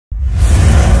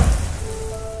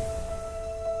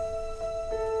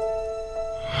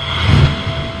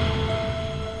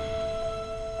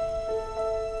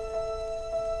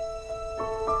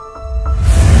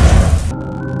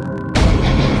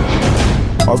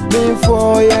Open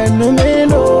for your enemy,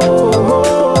 no.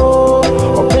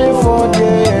 Open for the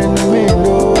enemy,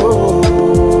 no.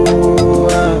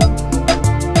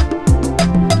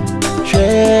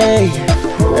 Shay,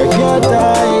 I can't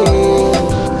die.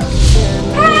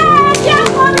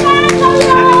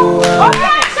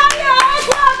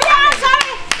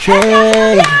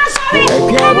 Shay, I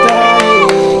can't die.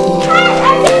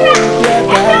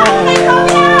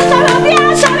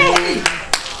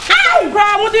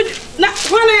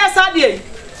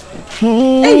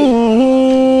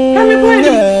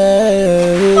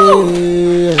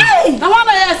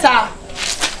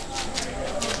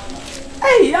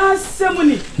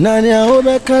 Nani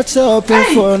aobe catch up in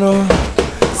phone.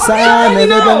 Saya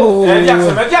never move.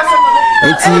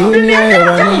 It's you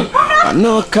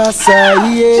no casa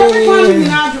ye.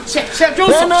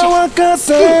 No one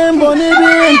casa boni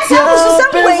bi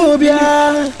phobia.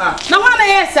 Na wana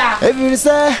yesa. Every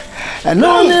say and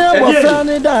only a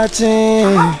friend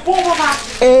dancing.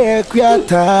 Eh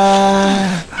kwiata.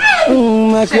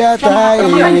 Kwiata.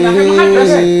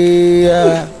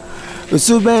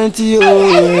 Usubenti o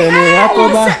ene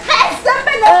akoba.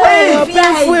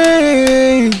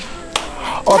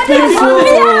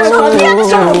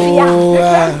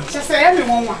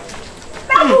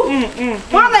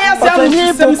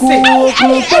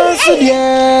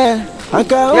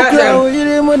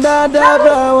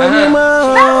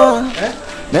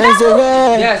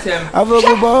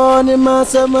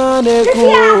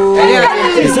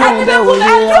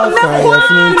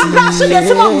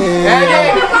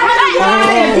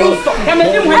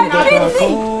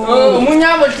 Munya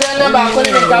mo tele ba ko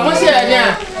ni ka mo se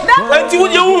ya. Enti wo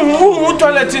je wu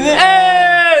toilet ni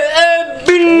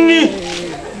binni.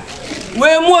 We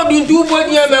mo dundu bo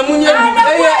ni ma munya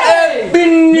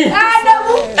binni.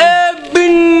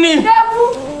 Binni.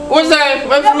 O say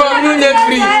we from you le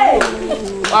free.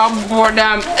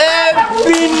 Abodam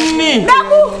binni.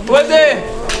 What say?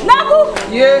 Nabu.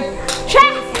 Yeah. Sha,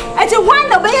 ati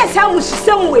wanda be ya samu shi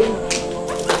sanwe.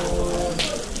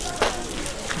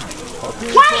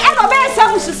 Why ever be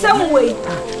some some way?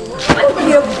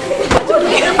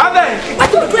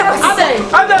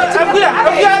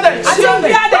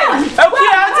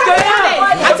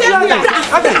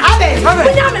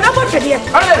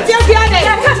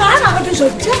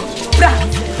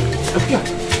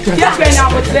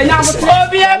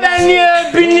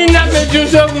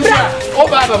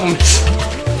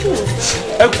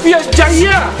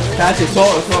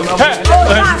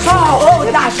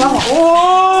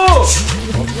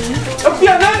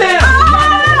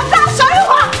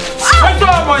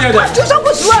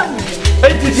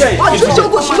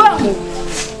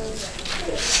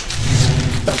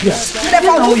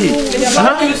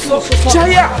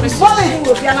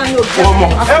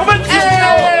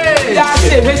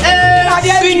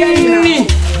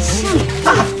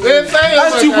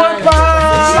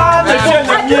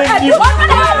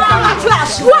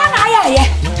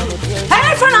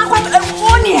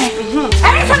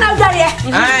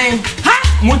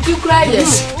 Muti cry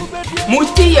yes.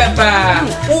 Muti ya ba.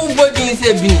 Ubo din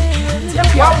se bi.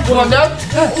 Wa boda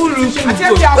ulu su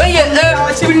ko. Oye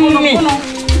binni.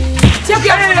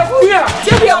 Tiapia na kuya.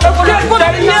 Tiapia na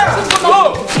kuya.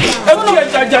 Oh. Ebuya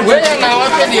jaja. We na wa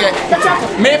pe de.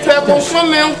 Me pe ko so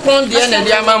me nkon de na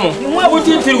de ama mo.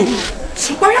 Wuti tiru.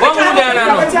 Wa mu de na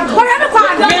no.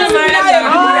 Me ma ya.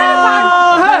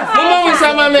 Mama mi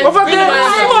sama me.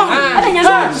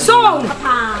 So.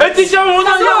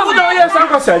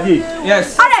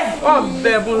 Yes. Oh,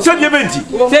 baby. Say the event.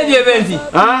 Say the event.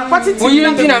 Ah, what is it? We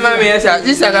event na mama yes.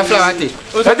 This is a flower tea.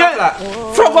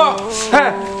 Frog.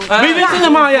 Eh. Me event na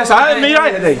mama yes. I me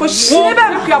right there. Ko shiba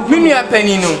me nua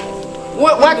pani no.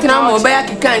 What na mo ba ya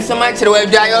kikan so ma kire wa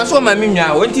bia yo so ma me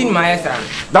nua. Wonti ni ma yes.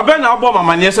 Da be na abo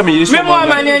mama ne se me yesu. Me mo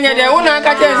amane nya de. Wo na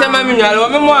ka chen se ma me nua lo.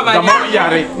 Me mo amane. Da mo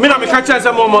yare. Me na me ka chen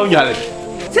se mo yare.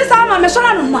 Sister ama me so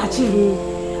na no ma chi.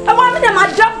 I want me to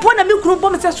jump on a micro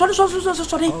bomb and say, sorry. Let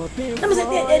me say,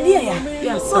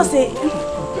 dear, so say,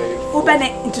 open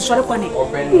it into sorry.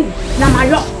 Now, my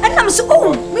lord, and I'm so,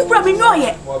 oh, me probably know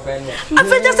yet. I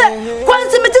feel just say,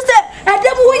 once a minute, I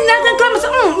never win nothing comes,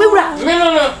 no,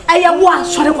 I am one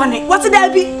sorry. What's it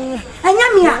that be? And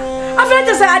Yamia. I feel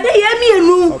just say, I did hear me and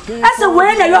you. I said,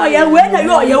 when a lawyer, when a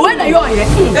lawyer.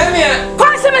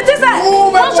 Quite a minute,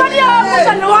 what's on your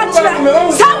watch?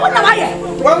 Someone of my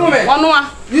 1 moment. 1 more.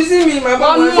 You see me, my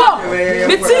mom.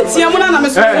 Me think you am na me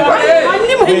so.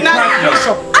 Ani mo na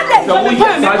shop. Ade.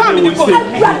 Me me ko.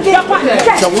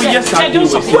 So we yes I do.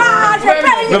 Wa,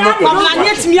 the mama na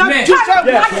net me am.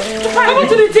 Come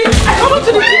to the tea.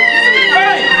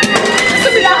 Hey.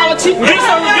 See me that out. Do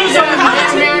some.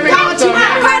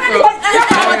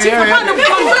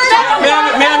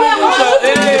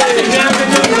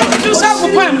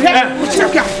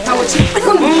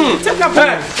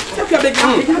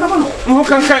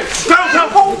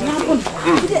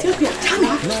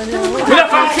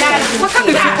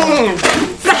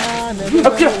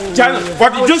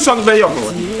 What did you son be your?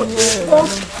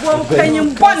 Can you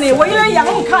bunny? What you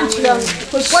young country?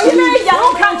 What you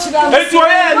young country? It's why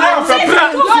I know for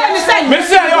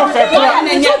Miss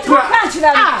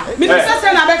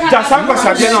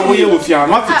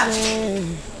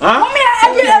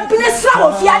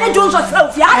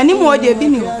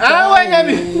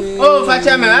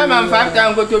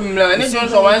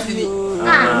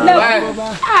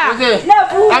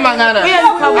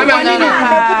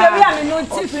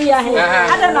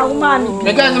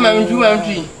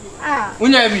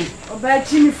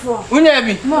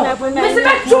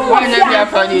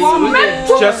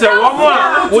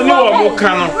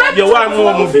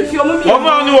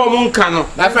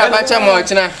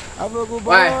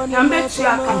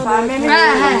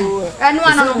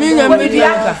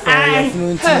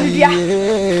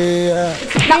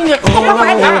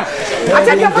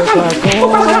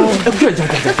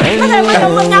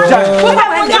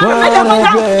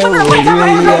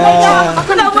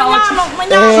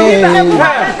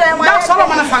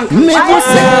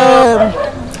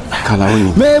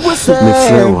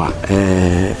Mefrewa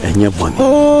enye boni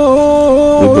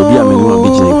obi a menu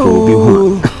abigine ko obi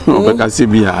hu obeka se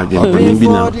bi a adwene bi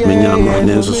na menya ma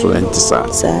ne nso so entisa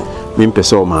me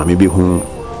mpese o ma me bi hu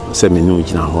se menu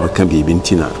gina ho ka bi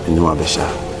ntina menu abesha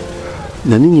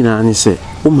na ni nyina ne se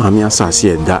o ma me asase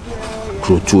eda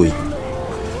krotoi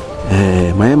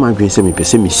maye ma dwen se me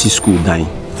pese me si school dan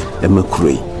e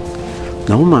makuroi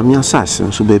na o ma me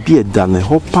asase so ba bi eda na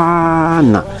ho pa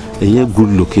na a good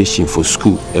location for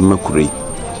school emakure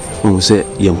on say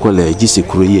yen college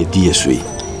sekuro ye die so yi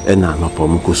na no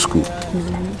pomko school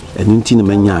enu nti na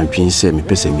manya adwen se me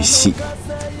pese me si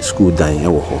school dan e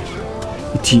wo ho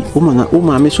nti o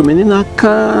ma me so me ni na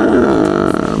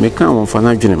ka me ka won fa na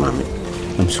adwene ma me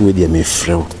am so we de me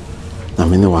frew na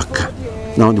me ne waka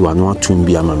na o de wa no atum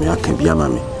bi ama me aka bi ama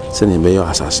me se ne be yo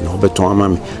asase na obeton ama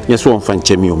me yeso won fa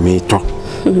nche me o me to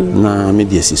na me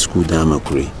de si school dan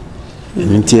amakure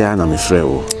Ntia na me frɛ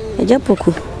wo.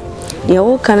 Ejapoku. Ya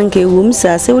wo kan nke wo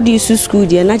msa se wo di su school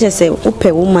de na che se wo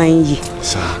pɛ wo man yi.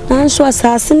 Sa. Na so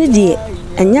asase ne de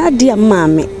anya de ama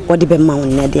me wo de be ma wo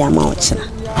ne de ama wo kyena.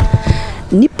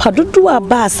 Nipa dodo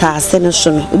aba asase ne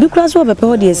so no. Obi kura so wo pɛ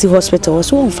wo de asi hospital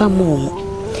so wo mfa mo.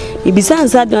 Ibisa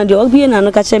ansa de obi na no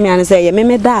ka che me an se ye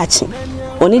meme daachi.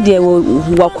 Oni de wo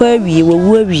wakwa awie wo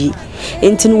wu awie.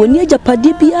 Enti no woni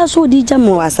ajapade bia so di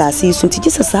jama wo asase so nti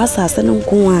gese asase ne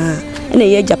nko a na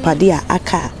ye japade a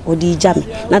aka odi jame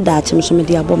na daachi mso me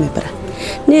de abo me bra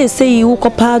na esei wo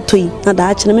kopa atoi na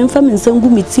daachi na memfa me nsangu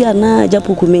meti ana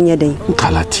japoku menye den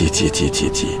Kala ti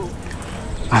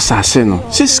asase no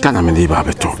siska na me de ba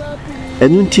beto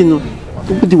enu nti no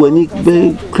obudi wani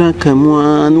be kranka mu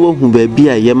a na wo hu ba bi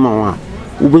a ye ma wa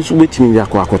wo be so betimi ya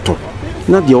kwa akoto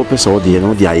na de wo pese wo de ye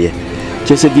no de aye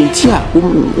kese de nti a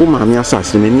wo ma me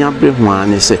asase me ni abre ho a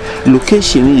ne se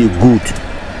location is good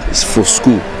for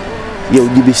school. You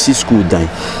di be school dan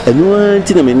enu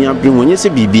anti na meni abre wonye se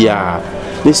bibia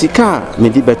ne sika me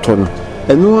di beto no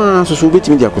enu a so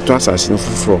betimi di akoto asase no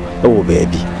foforo e wo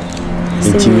baabi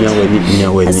nti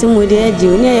miya wani asimu de edi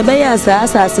oni e be ya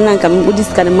asase na nka me di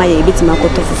sika ma ya betimi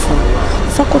akoto foforo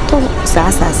fakoto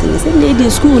asase ne se ne di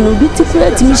school no beautiful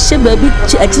atimi hye baabi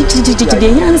achichichichi de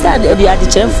yan sa de bi ade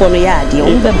kyerefo no ya ade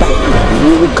on beba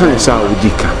wo kan sa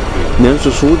odika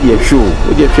nanso so de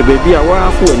ahwe baabi a wa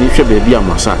afo ani hwe baabi a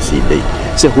masase dai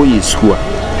se ho yi school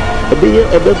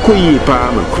ebe koyi pa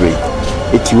makure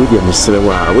eti wo de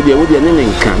mesrewa wo de ne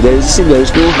nka there is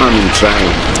no harm in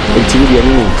trying eti wo de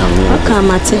ne nka no aka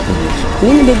mate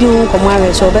ni be di won ko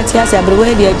mare so beti ase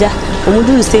abrewe de aja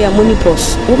omudu say amoni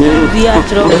pos wo bi a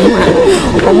tro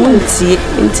omunti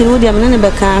enti wo de amna ne be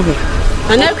ka ahwe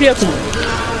ana akuaku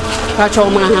pa cho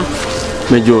ma ha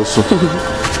mejo so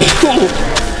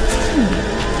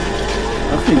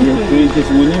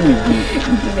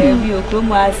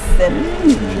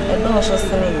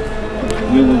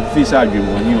we will face our dream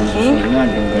when you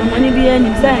money be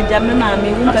any side jamme ma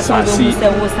me won ka so do se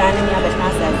wo san ni abeka ma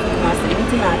se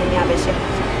nti na ni abehye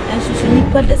en so ni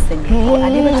pa de se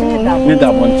ade be che ta me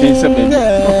da bon tin se be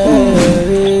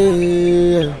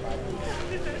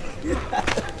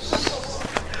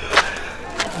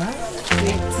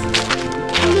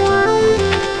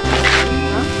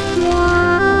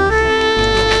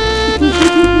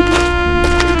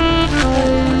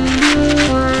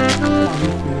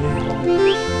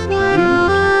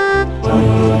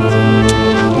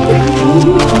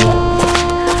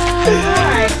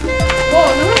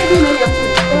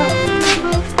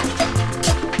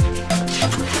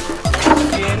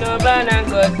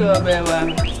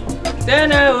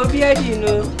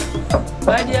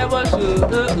Badia was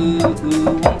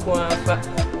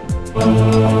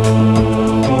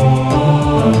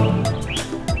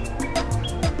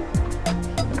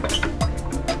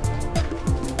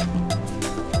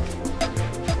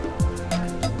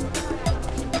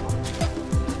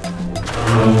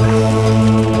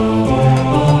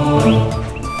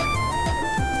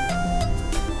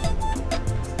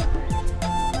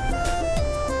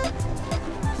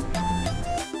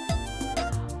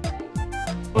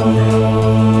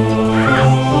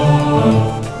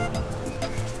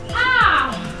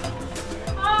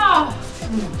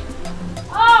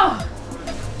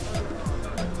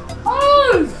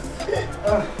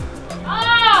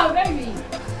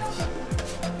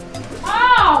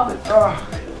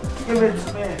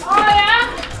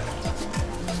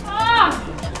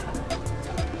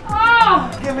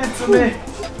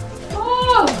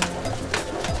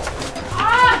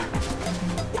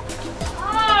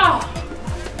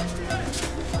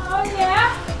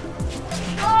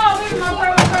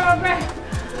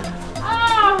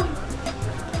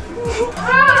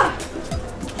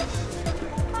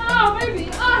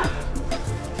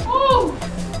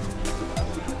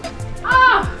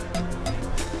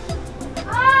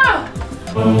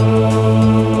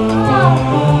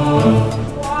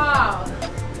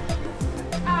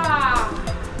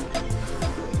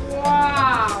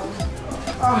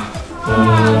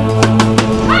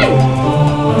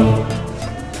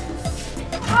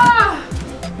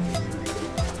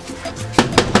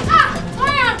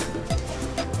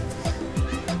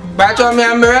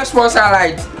I'm responsible.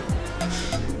 Yeah,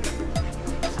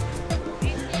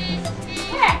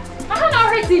 I can't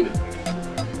hurt him.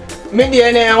 Maybe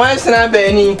I want to snap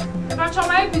any. I'm not sure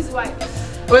my baby's wife.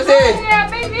 What's it? Yeah,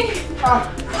 baby.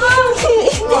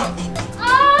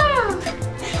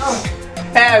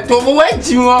 Eh, to what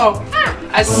you want?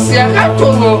 I see a cat to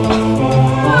go.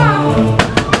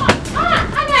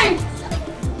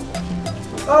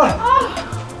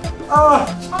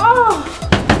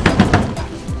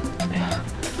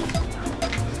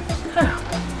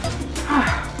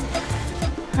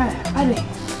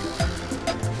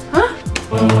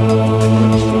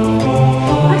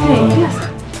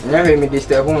 Never me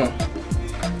disturb home.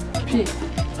 P.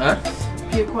 Huh?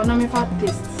 P. Economy for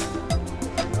taste.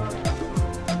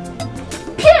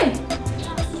 P.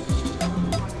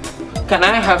 Can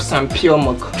I have some pure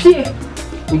milk? P.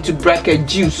 Into bracket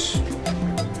juice.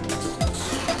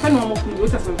 I know milk.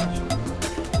 What's that?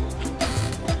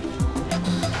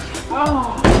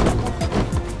 Oh.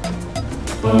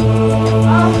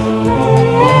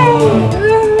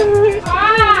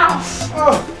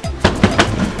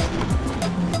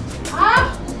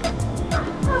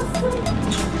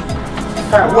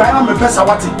 Why am I pesa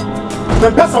wati?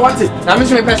 Me pesa wati. Na me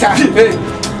me pesa. Hey.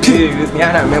 Me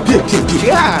ana me pi.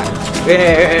 Yeah.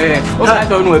 O ka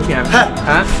to no apia.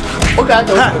 Ha? O ka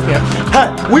to no apia. Hey,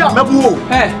 we are mebu.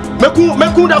 Hey.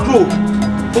 Meku da kro.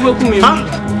 O meku me. Ha?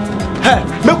 Hey,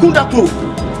 meku da kro.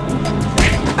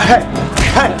 Hey.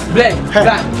 Black.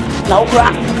 Na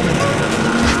okra.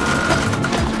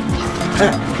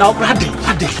 Hey, na okra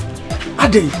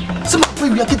ade. Some of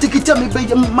you are getting me by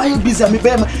my busy me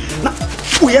by na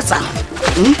yes sir.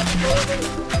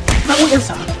 Na yes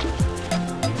sir.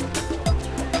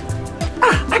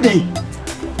 Ade.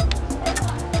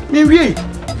 Me wie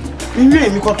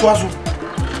mi ko to aso.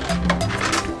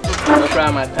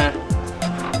 Okra mata.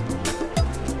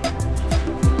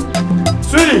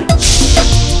 Sweetie.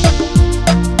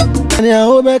 Anya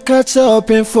obe catch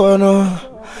up in for no.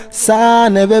 Sa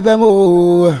ne bebe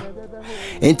mo.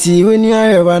 Enti wini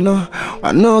arewano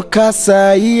wano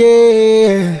kasa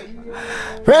ye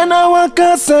Rena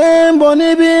wakasa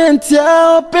mboni bi enti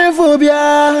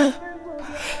openfobia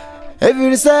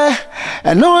Every say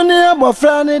enoni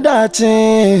abofra ni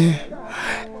dachi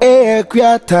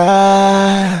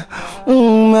kuyata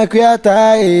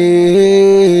kuyata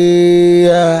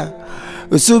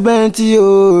usubenti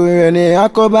yo rene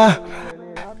akoba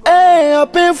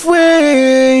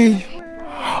openfwe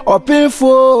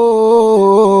Opinfo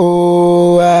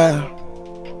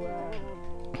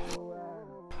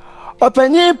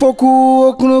Openyi poku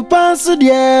okunu pansu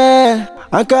die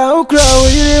Anka ukra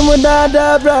uyiri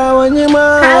mudada bra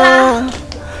wanyima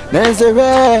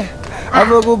Nensere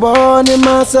Avogu boni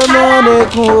masamone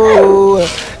ku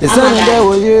Isani de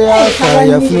uyiri afa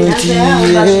ya fluti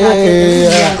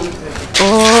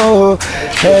Oh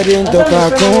Heading to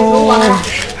Kakun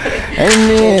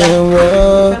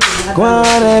Anywhere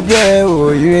Kwana bre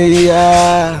uyiri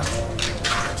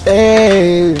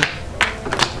Hey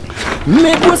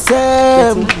Me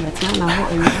busem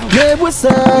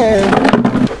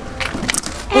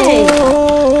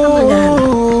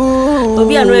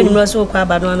Obi anwe ni no so kwa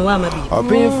ba no wa ma bi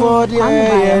Open for the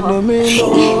air no me no.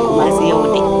 Masi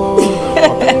yodi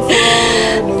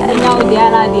Enya o dia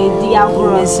na de di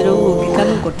agoro mesro wo bi kan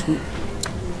kotu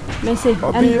mese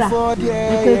embra For the ko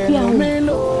air pia no ho me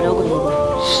no.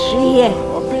 hye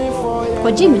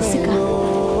ko ji misika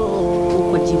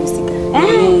ko ji musika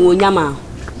wo nyama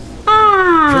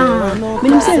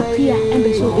menim se pia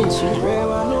embe so betu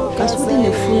kaso de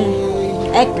ne fun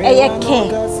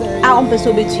eyeke a on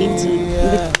beso betu nti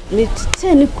me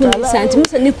tete ni kun santim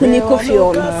se ni kun ni kofi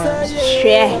on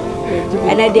hwe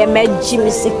ena de maji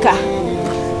misika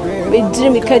me diri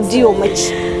me kadi o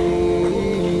machi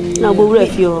na bo wura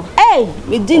fio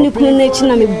me di ni kun na chi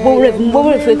na me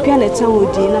bo fe kwa na tan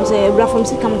odi na se ebra fam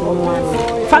sika mo no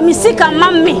fam sika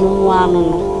mamme no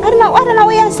adana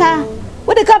we yasa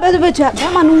wo de ka beso betu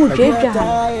ma no hwehwa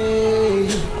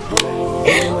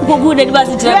gogo de ba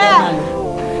si tira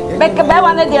Beka ba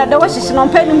wana dia de washisi no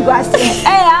mpeni gwase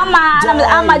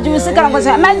ama juice kana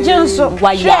kwasa ma jinso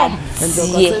waya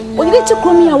sie ogide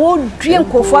chikomi a wo due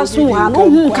nkofo aso wa no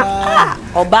hu nka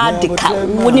oba de ka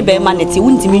woni be ma neti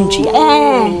wuntimi ntwia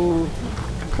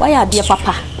waya de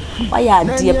papa waya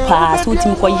de pa so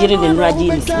timi ko yire ne nraje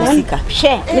ni sika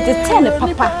hwe metete ne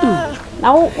papa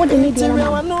na wo de me dia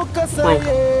na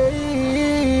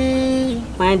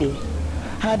mande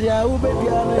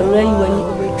Rai wani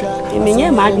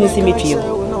emenye ma adwene simetwie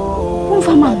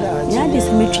mfa ma nya de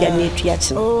simetwie na etwia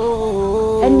chi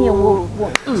ene wo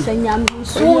sanyam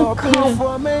so kan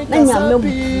na nyame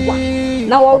bua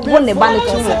na wo ne ba ne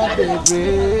tu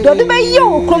do de be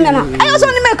yo ko me na ayo so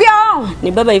ni mekua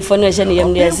ni baba ifo na hye ne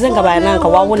yam de senga ba na nka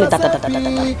wa wo ne tata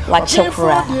wa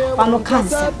chekura wa no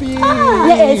cancer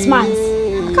yeah 8 months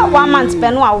ka 1 month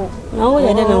pe no awo na wo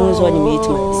ya de na wo so ni 8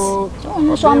 months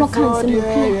so no cancer me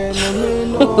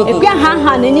epia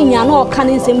ha ne ni nya no ka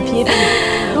ne nsem pie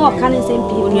no ka ne nsem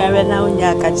pie oni are na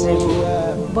onya ka kire bi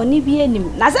boni bi enim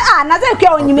na se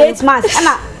kwa onyim 8 months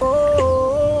ana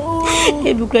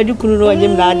ebi kura di kunu no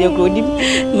onyim na ade kura di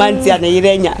manti ana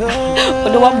yirenya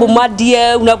odo wa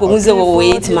bomade una ko hunze wo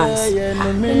 8 months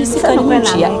ni sika ni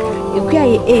mchia epia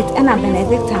ye 8 ana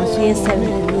benedict am so ye 7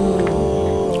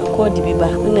 ko di biba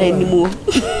na animu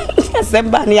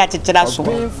semba ni achechira so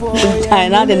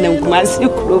na de nkumasi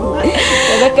kuro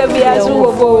ebeka bia so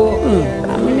wo bo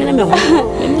amene me ho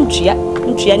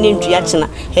ntua ne ntua chena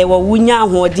he wo wunya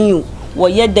ahoden wo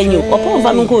ye danyo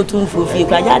opomfa no ko otumfo fie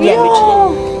kra ja de amechi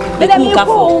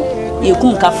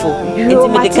yekum kafo enti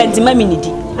me de kanti mami ni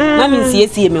di mami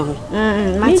nsiesie me ho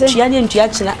ntua ne ntua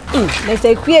chena na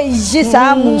se kue yi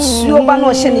sa musuo ba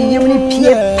no hye ne yem ni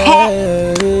pie pe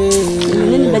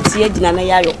beti edina na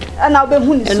yayo ana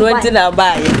obehu ni eno enti na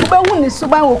ba ye obehu ni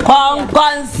suban wo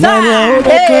konkonsa Na o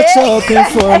catch up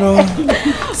for no.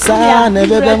 Sa ne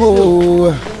bebe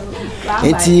mo.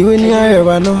 Enti wini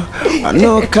ayewa no.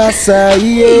 Ano kasa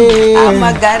ye.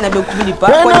 amaga na be kubili pa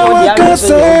ko di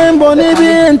kasa mboni bi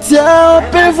enti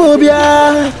open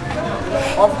phobia.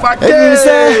 Ofake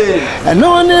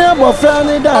No ne abofra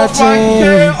ni dachi.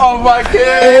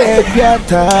 Ofake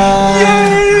Piata.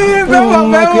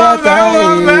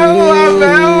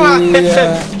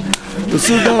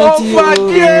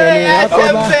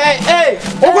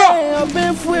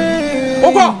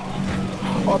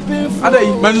 Adai,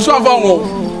 men so avon wo.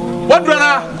 What do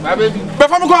na? Be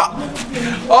fam ko.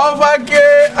 Ofake.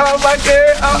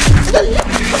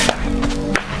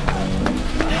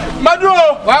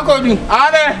 Maduro, Wa ko du.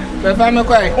 ane. Be fa me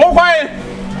kwai. Wo kwai.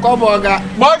 Ko boga.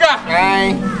 Boga.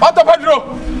 Ai. Auto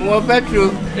Pedro. Mo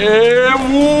petro.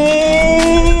 Emu.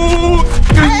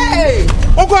 Hey!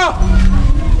 Okwa.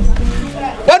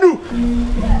 Wadu.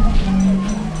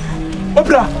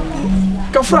 Obra.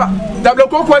 Kafra. Double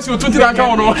ko kwasi otunti na kan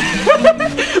wono.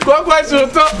 Ko kwasi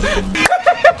oto.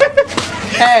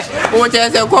 O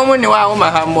chese ko mo ni wa o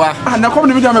mahambwa. Ah, na kom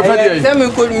ni bi da me pade yi. Se me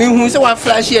ko mi hu se wa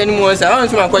flash ani mo sa. On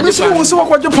so ma kwaje Mi pa. so wa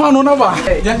kwaje pa no na ba.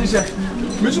 Ya ti se.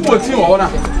 Mi so mo ti wo na.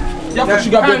 Ya ko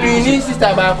sugar baby. Ni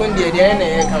sister ba ko ndie de na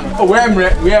ye kama. Oh, we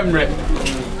emre.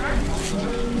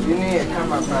 Ni ye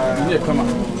kama pa. Ni e kama.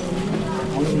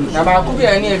 Na ba ko bi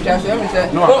ani e twa so e mi se.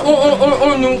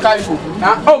 O nyum kalfo.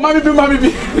 Ah, oh, mami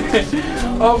bi.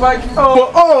 Oh, back.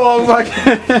 Oh, back.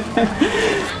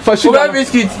 For sugar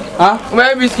biscuit. Ah?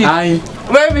 Ume biscuit. Ai.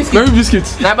 Ume biscuit. Mami biscuit.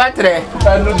 Na batre.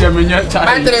 No dia menya chai.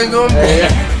 Batre zo. Me.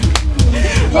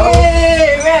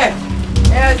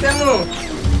 Temu.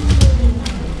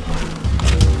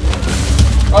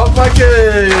 Oh, back.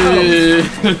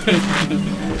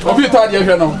 Obi ta dia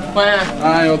hwe no. Wa.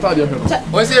 Ai, o ta dia hwe no.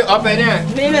 O se open there.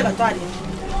 Me ba to ade.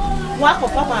 Wa ko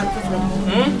papa an from.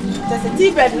 Just a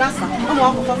tea bread nasa. O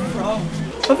mo ko from.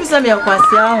 Officer me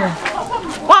akwasi aho.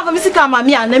 Wa fa misika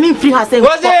mami a na me free her say.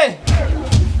 What's it?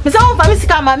 Me say wa fa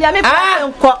misika mami a me free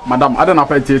nko. Madam, I don't know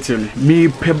apa me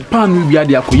pepa no bia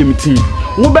de akoye metin.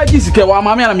 Wo ba gi sika wa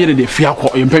mami na me de fia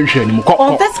akọ yempehwe ni mu kọ.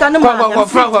 On fait sika no ma.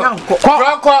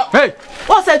 Hey.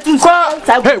 What say tu?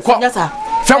 Hey, yes sir.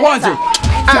 Fa want it.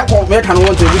 Fa ko me kan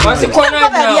want it. What's it corner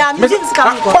now? Me sika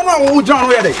nko. Kono wo John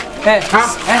we dey. Hey.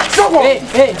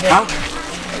 Hey.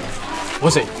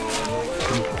 What's it?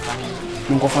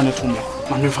 Nko fa ne tumba.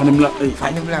 Ma me fa ne mla. Fa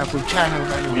ne mla ko twa na.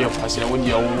 We fa se won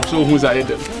dia wo so hu za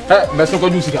yede. Eh, be so ko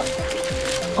du sika.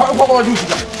 Ko du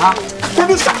sika. Ha? Ko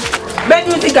du sika. Ben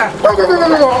du sika. Okay.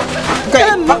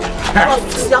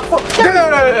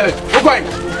 Okay.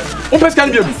 On peut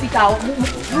scanner bien.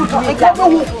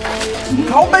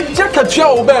 How many check a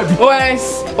chair, baby?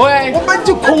 OS. On peut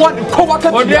dire quoi?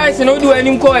 On dirait c'est nous deux et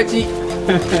nous quoi tu?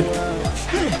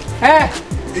 Eh.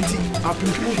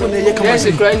 Yes,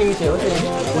 c'est quoi ni monsieur?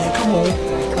 Come on.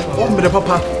 On me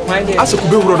papa. Asa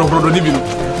kube brodo ni bi no.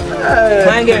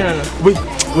 My girl. Wait,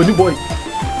 when boy.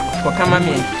 Ko kama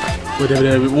me.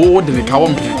 Wo de ka wo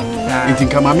mpe. Nti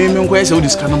kama me nko ese wo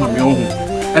diska na ma me ho.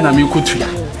 E na me kotua.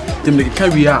 Dem de ka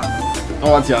wi a. Na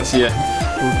what ya se.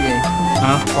 Okay.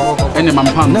 Ene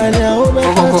mampan.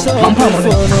 Mampan mo.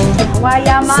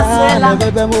 Waya masela.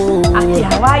 Akia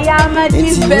waya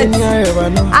madibet.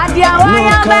 Adia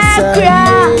waya makya.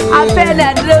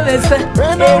 Afela drewese.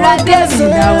 Era demi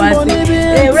na wase.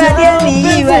 Era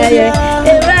demi waye.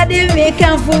 Era demi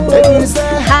kanfu.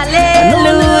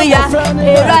 Hallelujah.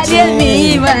 Era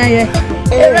demi waye.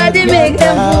 Era demi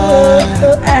kanfu.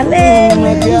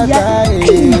 Hallelujah.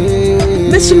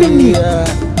 Mesumini.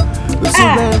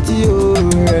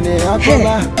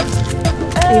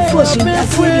 Il faut se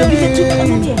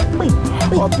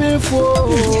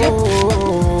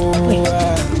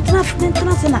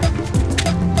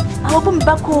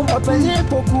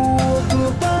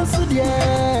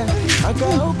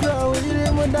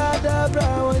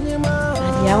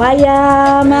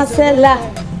Adiawaya Marcella,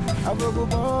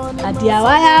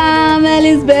 Adiawaya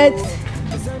Elizabeth,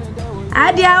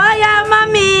 Adiawaya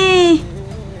Mami.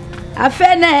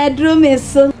 Afena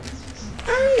edrumeso.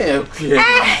 Okay.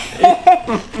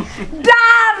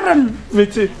 Darren.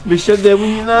 Me shede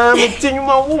munina me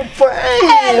tinuma wupa.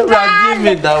 Radi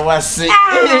me da wase.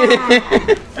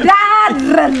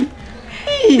 Darren.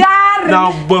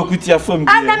 Na bokuti afam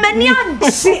bi. Ana mani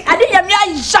ansi, ade ya me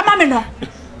ayama me no.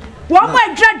 Wo mo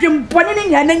adwadwem bone ne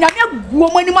nya na nya me guo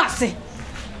mo ni ase.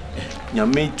 Nya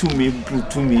me tumi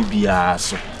butumi bia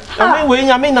so. Ame we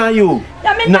nya me na yo.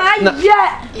 Ya me na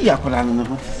ye. Ya kola no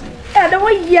no. Da wo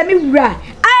ye me wura.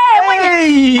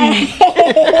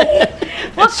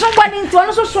 What's someone into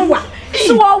one so someone?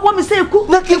 So I want to say, cook,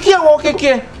 not kick your walk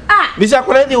here. Ah, Miss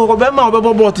Akan, you will be my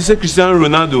bubble to say Cristiano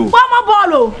Ronaldo. Mama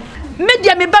Bolo,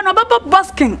 media me ban about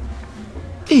busking.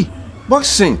 Eh,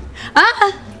 boxing.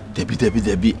 Ah,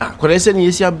 Debbie. Ah, could I send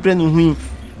you see a brand new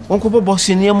Uncle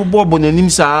boxing near Bob on the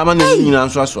Nimsa, man, and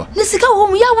answer. This is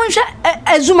how we are one shot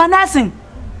as Zumanasing.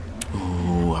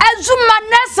 Oh, as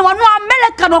Zumanas, one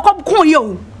American or come call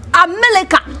you.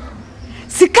 America.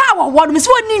 Sikawa won Miss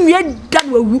One in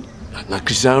done. Na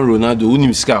Cristiano Ronaldo,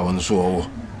 unim ska on so.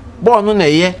 Born on a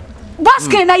year.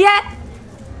 Basking a year.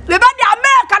 The body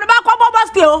American about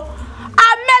Basque.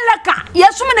 America.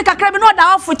 Yes, so many crabino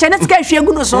down for Chinese cash.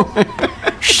 Good so.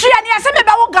 She and yes, me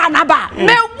about Ghana.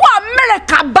 Me want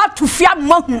America back to fear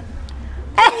mountain.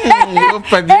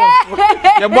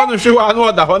 You're born to show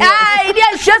another one. Ah,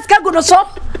 yes, just good so.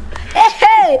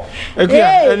 Hey,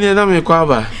 and then I'm a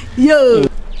cover. Yo.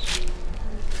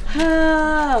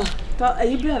 Ah,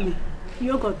 Ibrahim,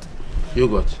 yogurt.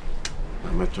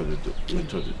 I'm not told to.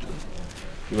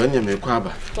 When you make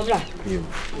quaba.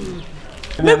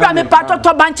 Me bra me pato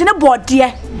to bank ne board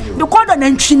there. The call on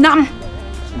ntwinam.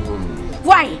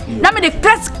 Why? Na me the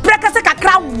press prekase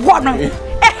kakra wono.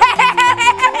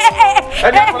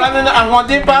 And I'm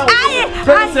ahode pa.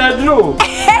 Press no.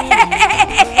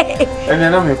 And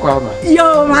then I'm a quaba.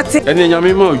 Yo, Mate. And then you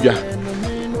me oja.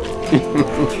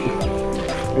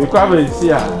 We quaba is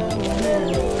here.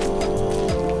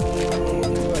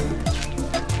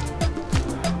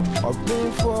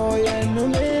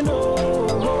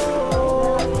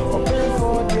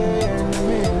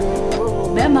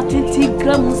 Bema 20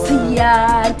 grams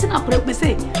ya. Tina kure pe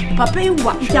say papa yi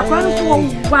wa. Ya kwa no so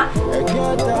wa.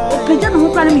 O peja no ho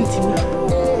kwa na mintimi.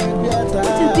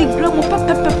 20 grams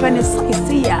papa ne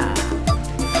sai ya.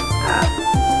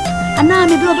 Ana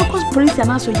me bro because police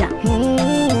ana so ya.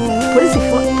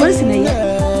 Police na ye.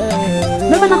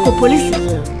 Mema na ko police.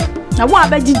 Na wo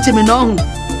abaji jime no ho.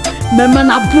 Mema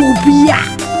na bubia.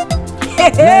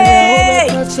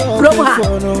 Groma.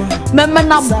 Mama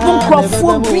na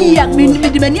bukrofo bi ya me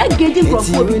de mani agedi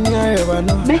krofo bi.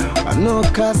 Me. Ano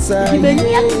kasa. De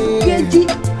mani agedi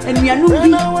enuanu bi.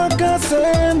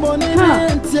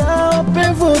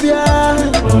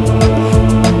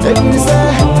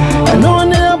 No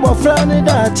ne abofra ne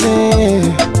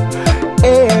dachi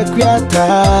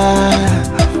kwiata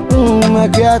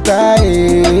kwiata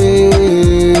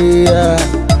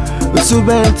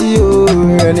usubenti o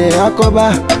ne akoba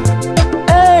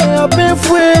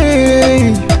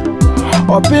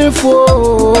opefo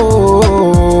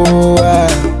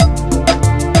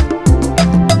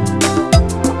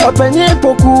openye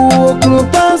poku okunu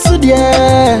pansu die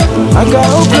aka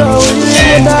okro ni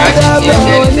dada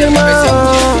be ma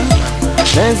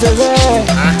nenseze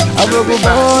abogo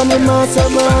bone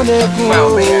masamane ku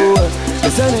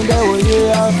esane da woye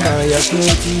aka ya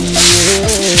kunti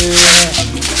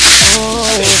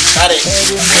Are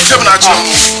chemna cho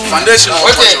foundation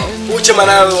uche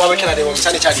mana wa bekena de wo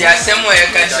sane charge ya semo ya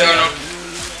ka so no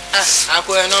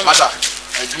akoye no mata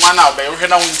adwuma na be hwe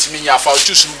na wontimi nya fa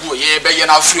otusu gu ye be ye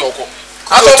na afri okọ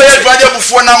ato be adwuma je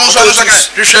bufuo na mo so so ka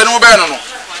hwehwe no be no no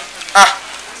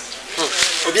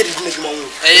obi de dina dwuma wo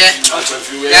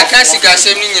ya ka sika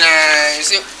sem ni nyina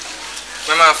se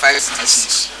mama 5 6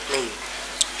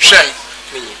 hwe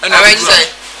and I say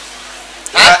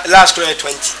last 20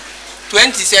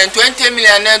 cent 20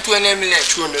 million and 20 million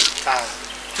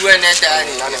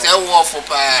 200,000 say war for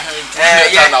pa ya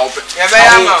be ya ma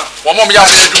wo mo ya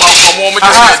se dwuma mo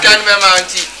just can be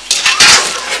mounty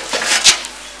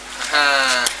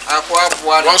akwa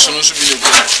bua no so no so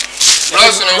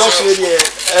bi le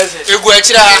egu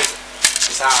akira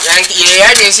yanki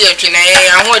ya de se atwe na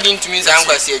ya ahodi ntumi za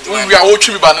nkwase adwuma wi a wo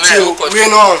twi bi ba no we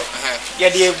no ya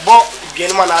de bo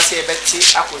bienu ma na se ebeti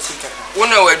akosi kaka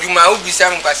wona wadwuma obisa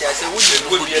nkwase ase wode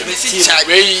go bia me si charge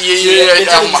we ye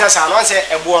ya sa no se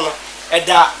ebo no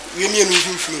eda we mi enu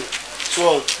mfimfini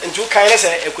so ntu kan ne se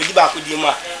ekodi ba akodi mu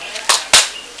a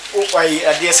o ai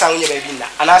ade sa onye ba bi na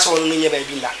ana so wonu nye ba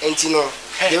bi na enti no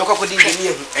de ko kodi bi ni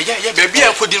ehu ya ba bi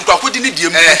akodi nkwa kodi ni die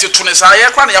mu enti to ne sa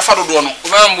ye kwa na ya fa dodo no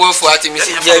ba mbo fu ati mi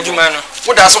si dia adwuma no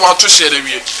wo da so wa to share na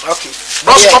wie okay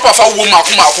bros papa fa wo ma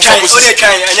kuma akofo ko si o de kan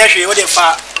anya hwe o de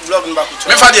fa blog no ba ko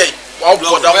me fa de wa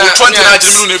boda wo 20 na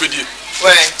ajiri no ebedi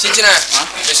we chichina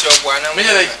me si obwa na me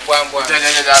ye bwa ja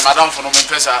madam for no me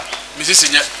pesa me sisi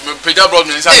nye me pega blog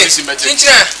me nsa sisi mete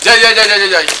chichina ja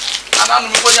ana no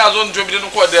me ko nya zo ntwe bi no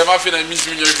ko de ma fe na mi si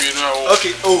nya hwe no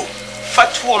okay oh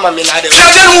fatu ma me na de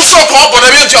ja mu so ko boda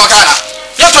be nti okana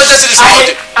ya 20 cities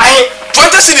ai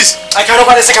 20 cities I cannot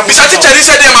go the second bisa teacher ni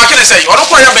say dem akene say ono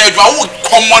ko ya ba adwa wo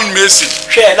common mercy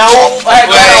hwe na wo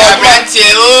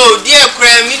Asante oh dia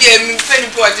kra mi dia mi feni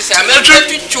po ati say me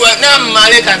tutu na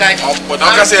male kaka ni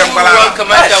boda ka say empala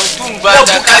kama ta tumba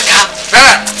da kaka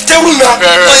teruna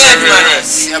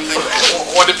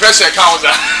what the pressure counts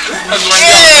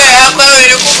akwa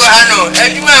we ko ano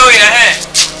eduma we ya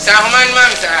sa homan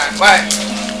mam sa why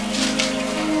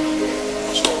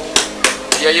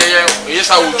yes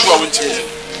I will try with you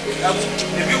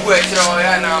ebi go etira o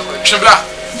ya na ko chebra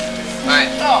ai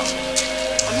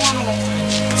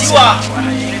tiwa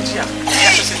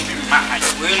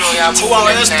we no ya tiwa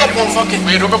we stop on fucking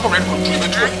we don't come to the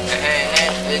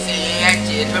esi ya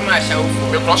ji be ma sha ufu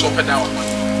we cross up and down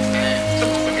so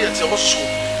be it so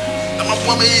na ma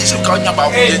po ma yi se ka nya ba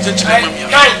ko je je chima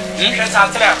mi kan sa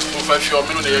tra o fa fi o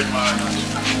mi no na ye ma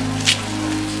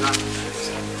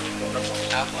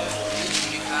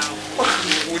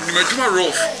ni ma juma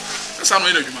rough esa no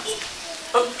ina juma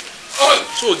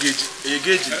so gauge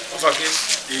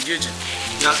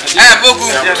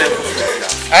boku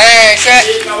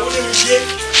se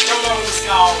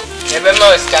ebe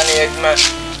ma scan e juma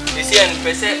esi en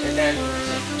pese dan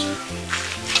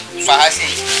fahasi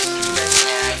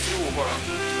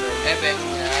ebe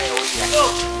ayo ya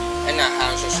ena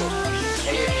hanso so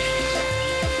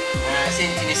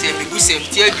sentini se mi gusem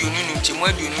ti aduonu nu ti mo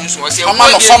aduonu so se fama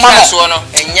no so no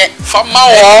enye fama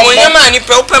wo monyam ani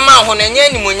pe opema ho na enye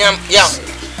ni monyam ya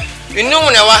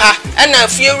inu na wa ha ana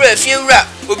fiewura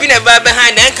obi na ba be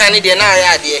ha dan kan de na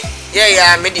ya ade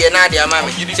ya me de na ade ama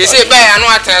me se ba ya no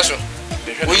atan so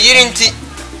wo yiri nti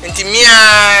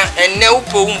mia enne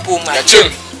upo ma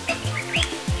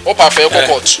o pa fe ko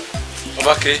court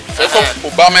okay fe ko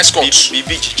Obama Scott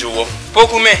bibi jijo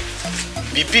poku me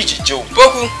bibi jijo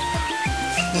poku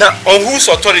na on whose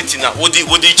authority na what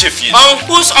the chief is on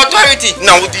whose authority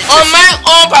na what the chief on my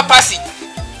own papacy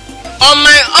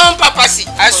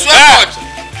I swear God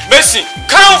Messi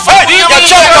come fight your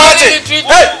child party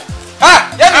hey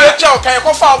ya ni child kan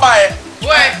ko fa ba e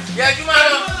we ya juma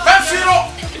no ben firo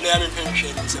na me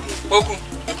pension nsemu poku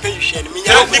pension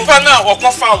nipa na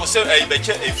okofa wo se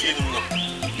beche efie nim no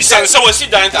bisa se wo si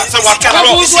dan ta se wa ka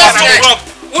ro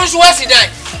wonso wa si dan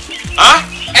ha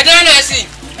edan na si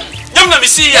nyam na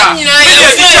misi ya me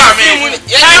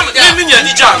nya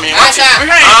di jame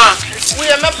ah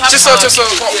we am pa chiso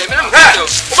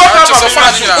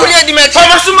we di me fa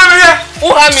masuma me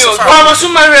wo ha mi o fa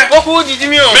masuma me wo ko didi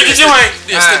mi o me didi hwan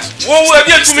wo e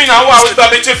bi atumi na wo a wo ba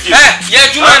beche fie ya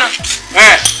juma no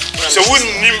so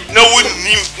wonnim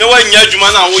na wanya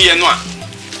adwuma na wo ye no a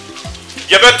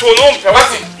ye beto no mpe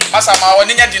wase masa ma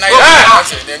woni nya deny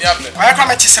wase de ni able aya kwa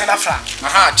mechi sen afra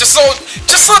aha chiso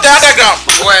the other ground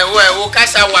wo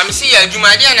kasa wa mi si ya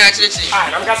adwuma de na achirechi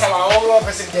na mkasa wa wo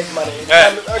person de adwuma ne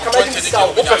kama di sa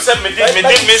wo person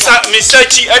me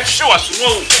searchi atwe waso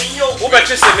no wo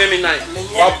beche se me nai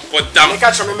wa bodam me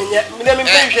ka cho me hwe ni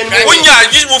wonya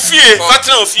yi wo fie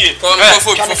fatina wo fie ko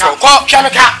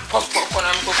kameka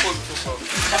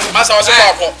masa wa se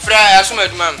ko fra ya so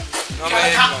maduma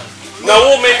na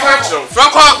wo me ka cho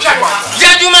franco ya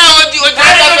adwuma o di o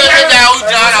da na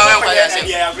wa kwa ya se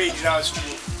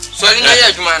so ni ya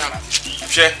adwuma na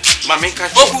hwe ma me ka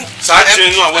cho sa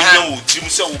twen no a wonya wo tim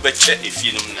se wo beche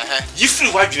efie no yi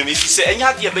free wa dwene me fi se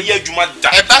enya de be ya adwuma da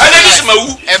ana ni se ma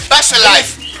wu e best life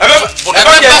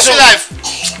life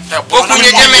Oku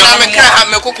nye jeme na me kra ha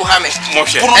me koko ha me.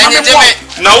 Enye jeme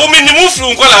na wo mi ni mu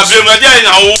fru nkola abrem na dia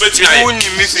na wo betimi ayi. Wo ni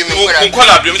mi fri me kra.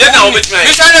 Nkola abrem dia na wo betimi ayi.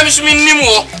 Mi sa na mi sumi nim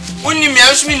wo. Wo ni mi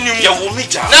a sumi nim. Ya wo mi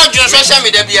ja. Na jo so sha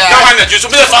me da bia. Ya wa na jo so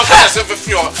be fa nkola se fe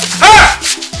fi o. Ha!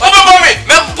 O ba ba mi.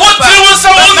 Me boti wo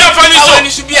sa wo na fa ni so.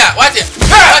 Ni su bia. Wate.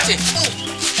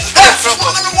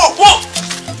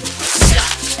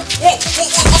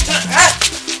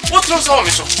 What wrong so mi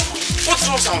so? What's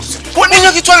wrong sound? What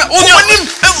nyo kitwa? Onyo nim.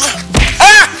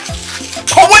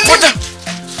 Ko woni.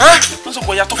 Nso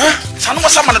ko ya to. Sanu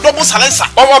wasa man double silencer.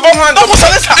 Double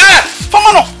silencer.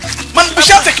 Fama no. Man bi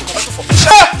sha take.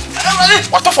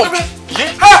 What to for? Ye.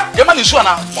 Ye man nsu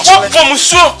ana. What for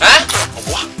musuo?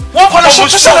 What ko na so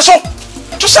so.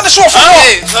 Just so for.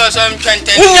 So I'm trying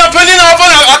to. Unya peni na obo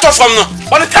na ato from no.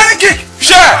 But the tiny kick.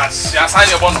 Share. Ya sa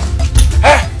ye bono.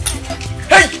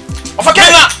 Hey.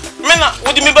 Ofakena. Mena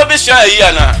wodi mi ba be sia yi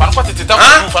ana fa na kwatete ta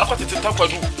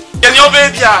kwadu ye ni obe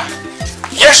bia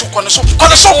yes kono so mo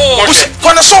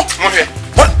hwe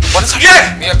what is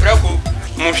yeah me preko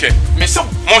mo hwe me so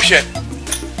mo hwe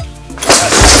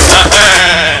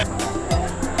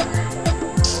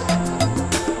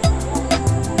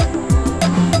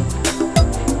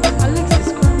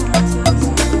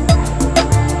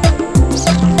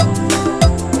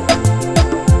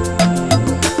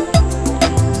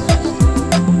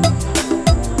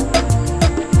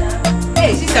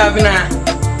Sabina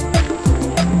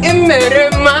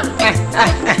Imerema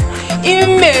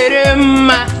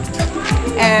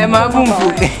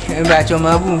mabumfu bacho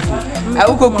mabumfu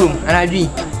awukokrum anadwi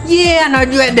ye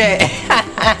anadwi de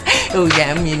o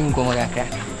ya mi nko ngaka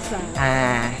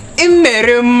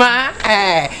Imerema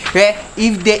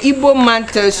if the Igbo man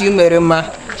tells you Merema,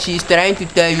 she's trying to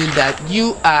tell you that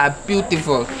you are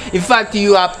beautiful. In fact,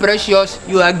 you are precious,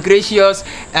 you are gracious,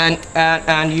 and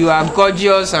you are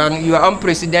gorgeous, and you are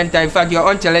unprecedented. In fact, you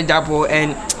are unchallengeable,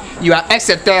 and you are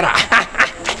etc.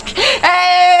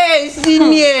 Hey, see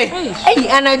me. Hey,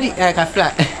 Anna,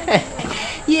 Kafla.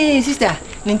 Yeah, sister.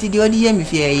 Nanti di odi yemi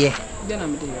fie ye. Dena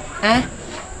me de. Huh?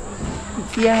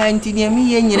 Fie anti di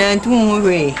yemi ye nyina ntu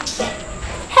hwe.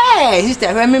 Hey,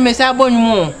 sister, me me sa bonu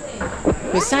mo.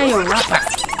 Me say your rapper.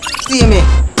 See me.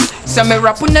 Some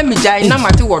rapu na me jai na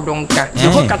mate wodonka.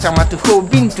 Ko kata mate ko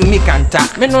bintu mi kanta.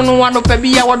 Me no no wano pe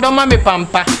bia wodoma me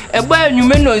pampa. Egba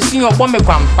anwume no sin obo me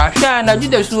kwampa. Hwa na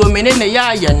juda suo me ne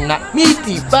ya yenna.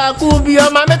 Miti ba ku bi o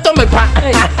ma me to me pa.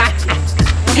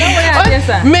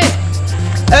 Me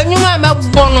anwuma me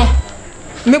bono.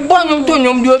 Me bono to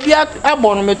nyom di obi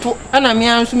abono me to. Ana me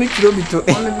anso me tiro bi to.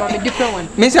 Me different one.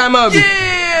 Me say ma obi.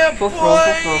 Fofro.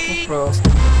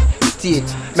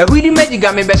 Me we di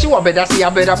mediga me be si wo beda si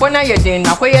abeda bona ye den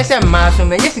na koye se ma so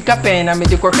me yesika pen na me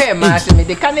de kokwe ma se me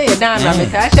de kane ye dan na me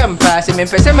ta se mpa se me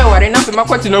pese me ware na fe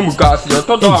makwati na mu ka se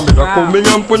to do am do ko me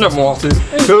nyam po na mo se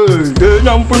hey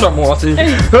nyam po na mo se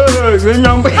hey me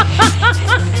nyam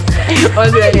o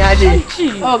de ni ade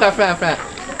o ka fra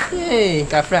hey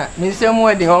ka fra me se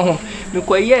mo de ho me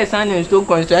koye san no sto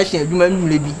construction aduma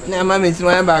nule bi na ma me si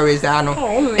wan ba re sa no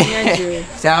oh me nyaje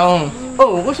sa oh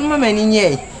wo so ma mani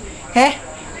nye. Hey,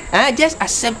 just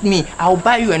accept me. I'll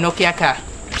buy you a Nokia car.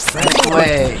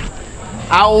 Well,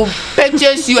 I'll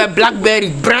purchase you a BlackBerry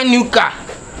brand new car.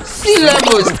 See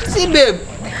levels, see babe.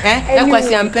 Eh?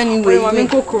 Kwasi ampani we. Mama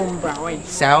nkoko mbra why?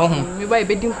 Sao. Me buy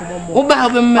bedin komo. Uba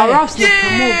be me.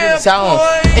 Sao.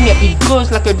 And it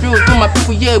goes like a drill to my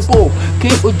people yeah bo. K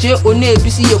oje one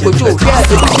bisi ye kojo. Yeah,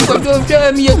 bisi kojo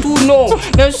yeah me too no.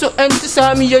 Na so enti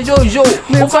sa me yo yo.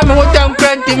 O fa me hotam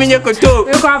krante me koto.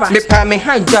 Me pa me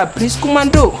hijab please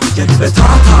commando.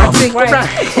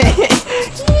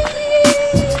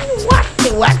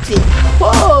 What?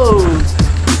 Oh.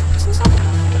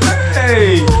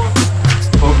 Hey.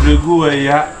 Obrego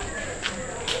ya.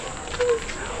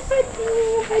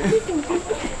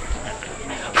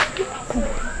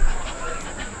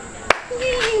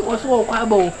 What's what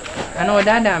kwabo? I know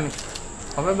dada me.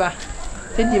 Obeba.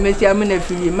 Sedi mesi amena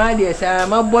firi ma de sa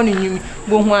ma boni nyum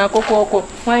bo hu akokoko.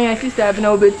 Wan ya sister bi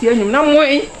na obeti anyum na mo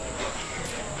yi.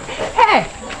 Eh.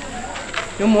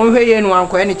 Yo mo hwe ye no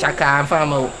anko ene chaka amfa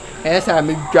ma o. Esa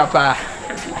me dwapa.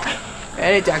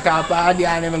 Ene chaka pa di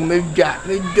ane me dwa.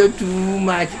 Me do too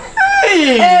much.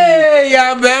 Hey,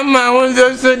 ya be ma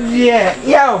wonzo so die.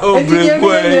 Yo.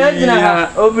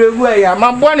 Obregu ya.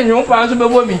 Ma boni nyum pa so be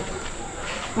bo mi.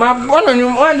 Ma bono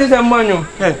nyum on de se monyo.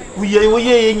 Eh,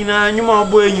 uye nyina nyuma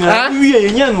obo nyina.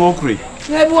 Uye nya no okure.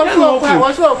 Na bi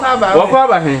wo so kwa ba. Wo kwa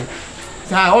ba he.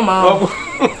 Sa o ma.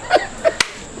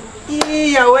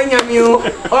 Ya wenya mi o.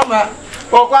 O ma.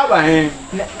 Wo kwa ba he.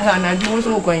 Na di wo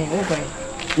so ko yin, o ko yin.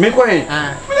 Me ko he.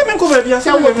 Ah. Me ko ba bia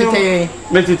sa wo tete.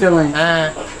 Me tete wan.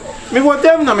 Ah. Me wo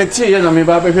dem na me tie na me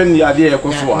ba be hwe ni ade e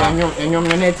ko so a. Enyom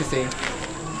na net say.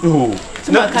 Oh.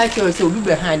 Na ka che so obi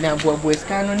be hand na boy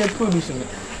scan no na produce me.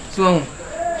 So,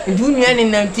 ndu nua ni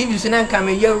na TV so na nka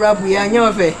me ye rap ya nya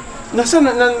ofe. Na sa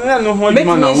na no ho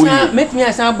adwuma na wo yi. Metmi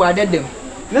asan abo adedem.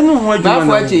 Na no ho adwuma na.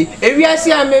 Ba fo che,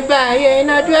 ewiase a me ba ye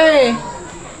na do e.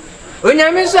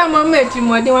 Onyame so amamati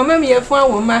mode wa mam ye fu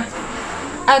awoma.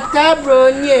 Atabro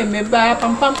ni me ba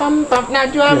pam na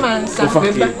do amansa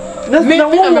me ba. Na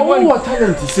wo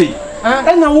talent say.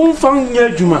 E na wo fan nya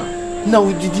adwuma. Na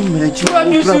wo didi ma achi.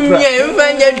 Produce me e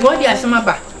mfa nya adwuma di asema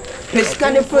ba. Pesca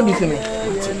ne produce me.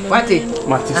 Mati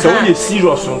so we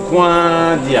serious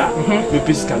kwa dia me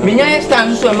pesca me nya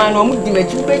stand so man o mu di ma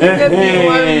chi pe di bi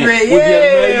wa re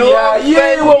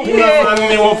ye wo kuna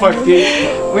me wo fakki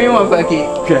we wo fakki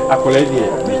ke akole dia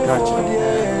me catch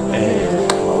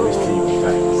always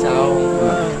see sao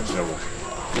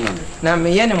na me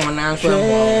ye ne mo na so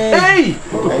hey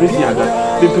to president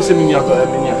ada be pese me nya ba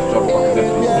me nya job kwa de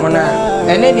mona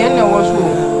ene dia na wo so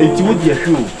enti wo dia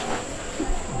tu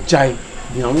jai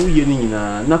ni awu ye ni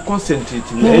nyina na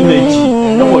concentrate na energy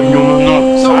na wo nyum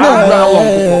no so na wo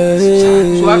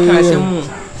so aka asem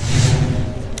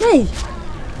hey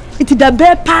iti da be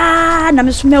pa na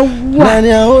me so me wa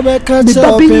nani aho be ka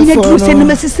tell people for no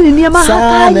mesisi ni ma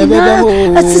ha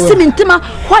asisi mi ntima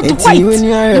white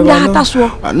ya hata so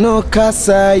no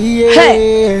kasa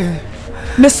ye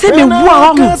me se me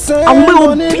wa ho awme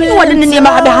obi wo de ni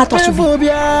ma ha hata so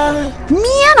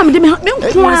mia na me de me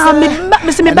kwa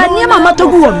me se me ba ni ma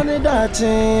matogu wo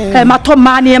mato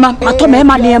ma ni ma mato me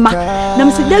ma ni ma na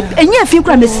me se de enye afi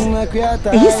kura mesi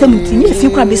eyi se mti ni afi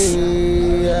kura mesi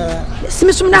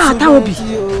simi sum na hata obi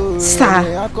sa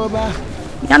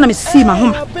ya na me si ma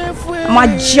homa ma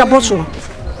jia boso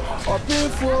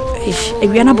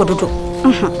ewi na bododo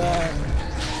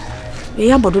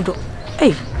ya bododo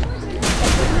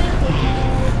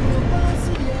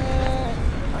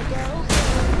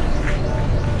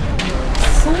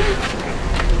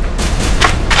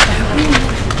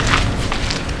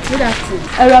Good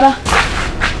afternoon. Rara.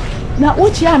 Na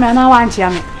uchi ame na wanchi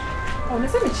ame. Oh, me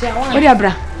se me chia wan. Odi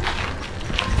abra.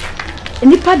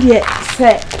 Nipa de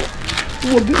se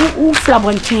obi u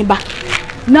flabonchen ba.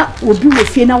 Na obi wo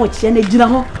fie na wo chia na gina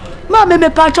ho. Ma me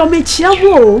pa cho me chia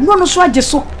wo. No no so age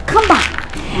so kamba.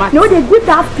 Na odi good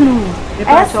afternoon.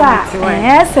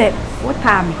 Esa. What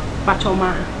time? Pa cho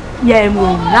ma. Yeah,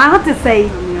 mo. Na how to say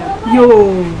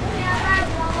yo.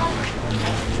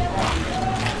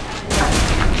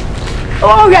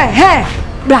 Okay, hey,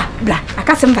 blah. I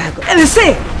can't say back. And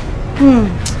say,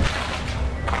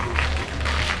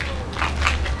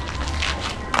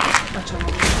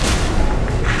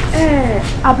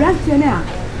 Abranti na.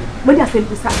 What you say,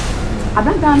 Pusa?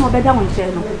 Abranta no better one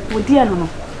channel. Wo dear no.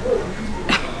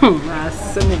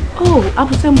 Oh,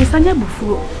 Abusa Musanya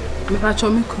bufu. Me pa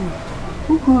cho me ku.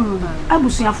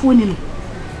 Abusa fo ni no.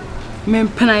 Me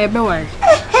mpena ye be ware.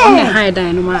 On the high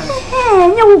dan no ma.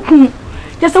 Nya wo ku.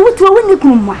 Just a wutu woni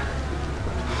kunu mwa.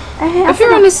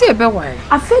 Afira ne se be ware.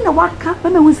 Afi na waka ba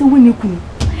me wonse woni kunu.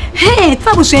 Hey,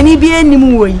 tabusuani bi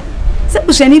anim wo yi. Se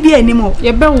busuani bi anim o.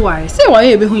 Ye be ware. Se wa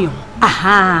ye be hu yo.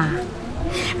 Aha.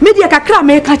 Media kakra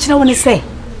me ka kire woni se.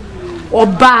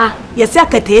 Oba, ye se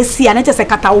akata esi ana che se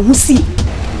kata wo husi.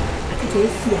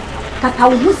 esia kata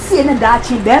wo sie ne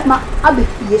daachi be ma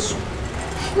abefie so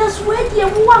na so edi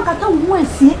wo ankata wo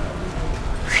ansie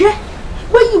hwe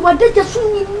wayi wadeje so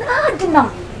nyina dina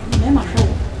me ma hwe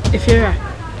Efira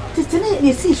titine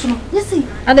yesi so no yesi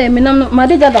ada me nam ma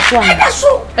deja da so an da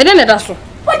so ede ne da so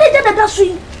wadeje da so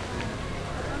yi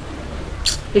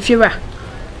Efira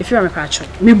me pa acho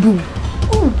me bu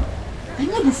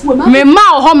anya bufuo ma me ma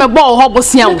ho me bo ho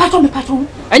bosia wo me pato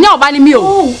anya oba ni mi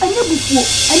o anya bufuo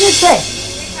anya se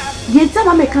ye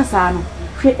tama me kasa no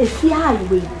hwe efia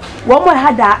ayi wo mo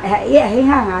ha da he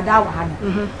ha da wa ha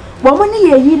no wo mo ni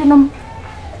ye yiri no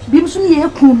bi so ni ye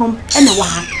kun no ene wa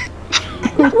ha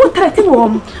wo trete wo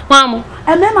mo mamo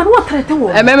emema no wo trete wo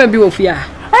emema bi wo fia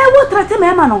wo trete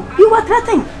mema no you were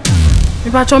threatening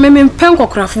me pa cho me pen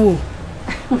kokkrafo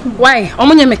why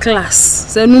omonye me class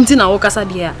se nunti na wo kasa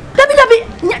dia dabi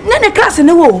ne class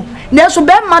ne wo na so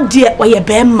be ma de wo ye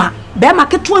be ma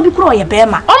keto bi kro wo ye be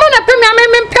ma omo na pe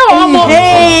me pe wo mo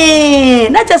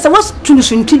na je se wo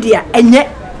tunusunti dia enye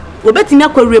obetimi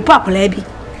akwa repo akola bi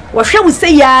wo hwe wo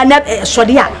se ya na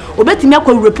sode a obetimi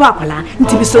akwa repo akola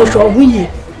nti bi se wo hwe ho yi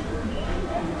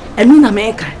enu na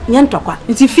meka nye ntokwa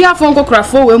nti fia fo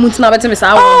nkokrafo we mu ntina betime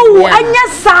sa wo anya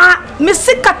sa me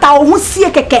sikata wo ho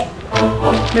sie keke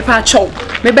me pa cho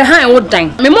me be han wo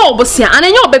dan me mo obosia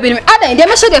ananya obebi me adan de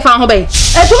me hye de fa ho be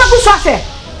tu ma ku so ase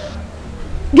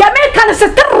dia me kan se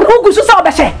ter ugu so sa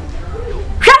obehye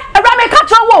hwe abra me ka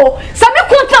cho wo sa me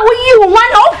kunta wo yi wo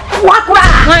wan o wa kura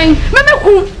me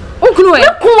ku ukunu e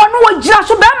ku wo no wo gira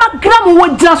so be ma gram wo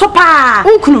gira so pa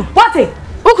ukunu what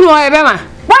ukunu o e be ma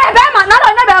why be ma na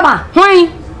no na be ma hwan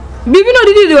bibi no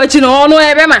didi wa chi no no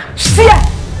e be ma sie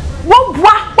wo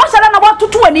bua wo sala na wo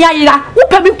tutu ani ayira wo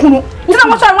pa mi kunu tina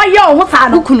wo sala wa ye o ho sa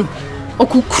no ukunu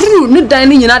okukuru ne dan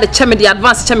ni nyina de cheme de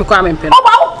advance cheme kwa me pen o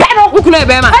ba wo pe no ukunu e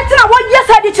be ma tina wo ye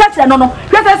sa di church no no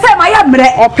se ma ye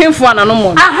mre o penfo ana no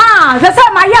mo aha se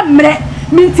ma ye mre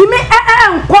mintimi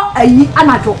enko ayi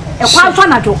anajo e kwa so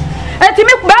anajo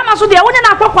etimi be ma so de wo ne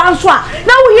na akwa so a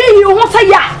na wo yi ho sa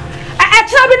ya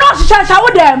tira bi no hyehyɛ wo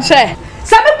dem se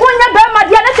me kunya be ma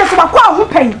de na kyese ba kwa ho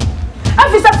pen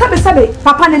afisa sebe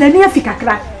papa ne nani afi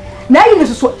kakra na yi ne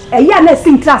so eyi na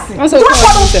sin class wa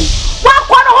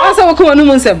kwa no asa wo ko no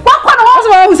mu nsem wa kwa no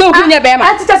asa wo so kunya be ma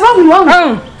ati kyese wo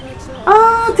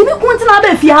hu timi kunti na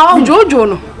be fi ha wo jojo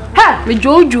no me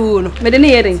jojo no me de ne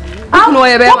yeren no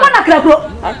ye be ma wo na krakro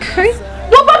okay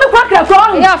wo ba me kwa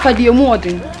krakro ya fa de mu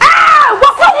odin wo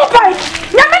kwa ho pen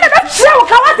na me na be kyerɛ wo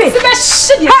kawate se be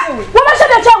hye de wo ma hye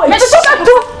de kyerɛ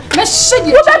me hye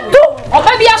de wo be du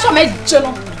oba bia so me je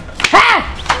no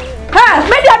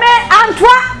me dia me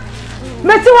antwa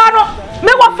me ti wa no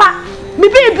me wofa me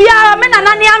bibia me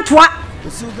nana ne antwa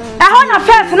ho na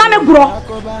first na me gro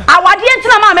awade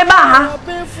ntina ma me ba ha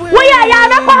wo ya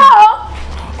me kwa ho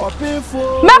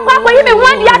me kwa yi me ho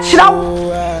adi a kyerɛ wo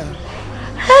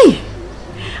hey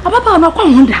ababa na kwa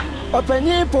ho da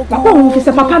papa wo fi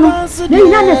se papa no na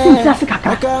ina na sin traffic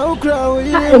kakra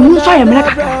emu so ya mera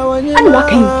kakra ani wa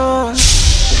kan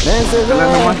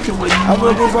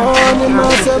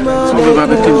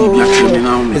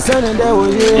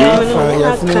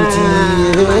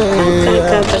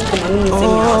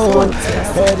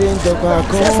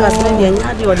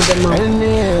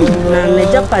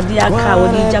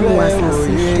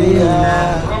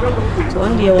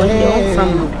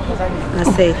I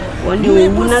say, one day we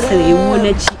will not say you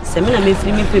won't seminar me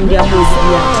free me from the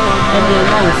atmosphere and the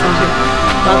announcement.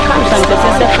 But come some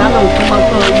say come and come up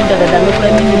that I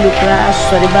make me look crash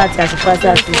for the bat as fast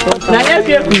as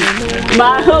you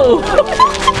my home.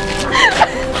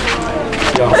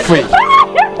 You're free.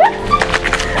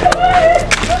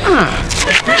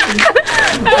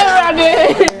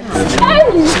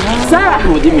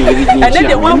 And then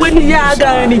the one when you are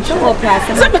going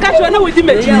some because when we did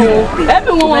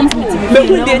everyone they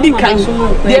didn't come.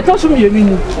 They told me you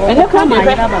and they come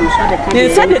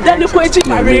they said that the question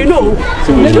Marie no.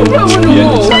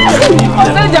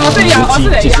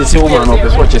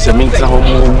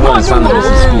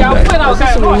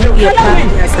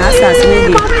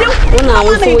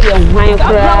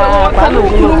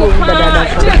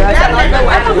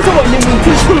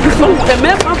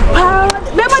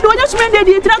 Never do I just spend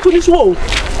the entire to this wall.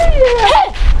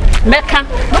 Mecca,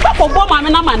 no for bomb, I'm a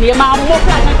man, I'm more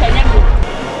than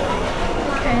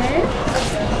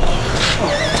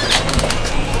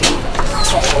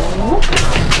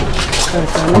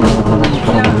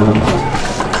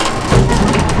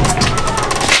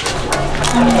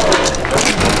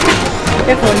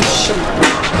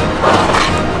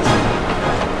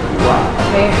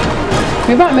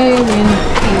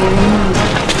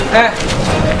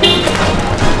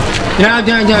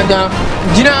Ja.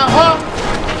 Gina ho.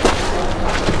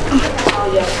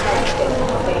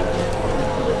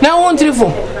 na won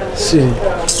trifo see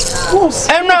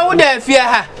emna wo da fia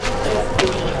ha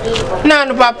na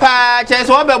no papa chese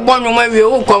wo be bo nwoma wie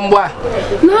wo kombo a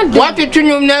what to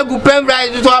nwom na gu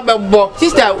pembrise so be bo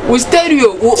sister we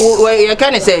stereo you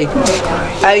can say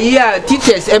yeah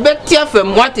teachers e be tia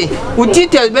fam what we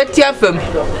teachers be tia fam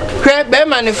hwe be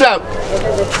man flag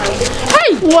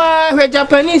hey wa hwe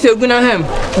Japanese eguna hem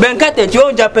ben kata ti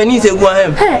o Japanese eguna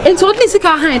hem hey into at least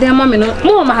ka han dem mama no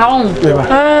mo ma ha on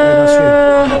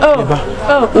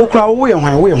oh okra wo ye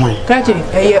hwan kache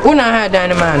una ha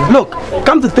dan man look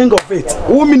come to think of it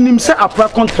woman him say apply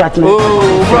contract oh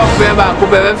bro ba ko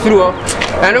be free o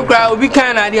and okra obi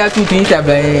kan na dia to Twitter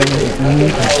be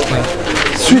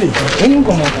sweetie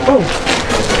come on oh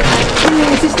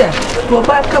sister go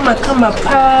back come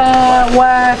pa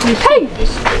wa hey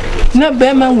na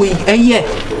be man we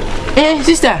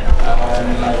sister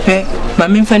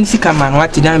mama fancy come on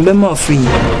what dan be more free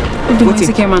what is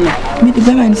ke man me the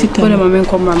mama nsi come mama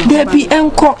come mama baby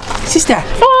enko sister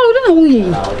oh don't know we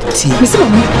me see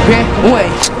mama we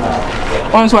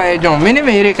on so I don't me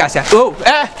me here kasa oh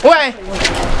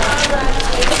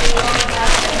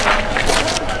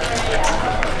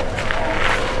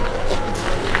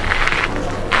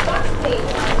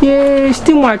we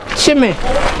still my chime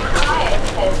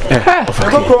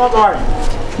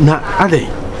na ade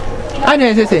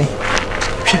say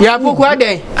ya poku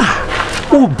ade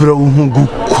o bro hungu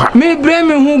kwa me bre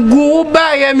me hungu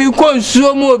ba ya mi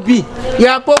konsuo mo bi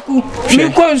ya poku mi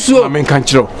konsuo me kan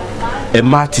kiro e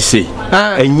ma ti sei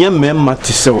enye me ma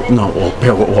ti se na o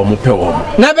pe wo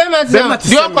na be ma ti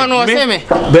di okọ no se me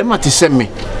be ma ti se me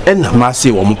e na ma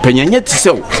se wo mo pe nye ti se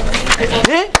wo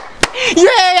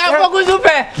ya poku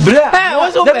super bra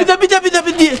dabi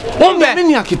wombe me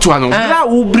ni akitu ano bra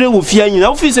wo bre wo fia nyina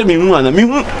wo fi se me hu ana me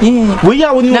hu wo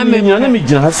ya wo ni wo nyina na me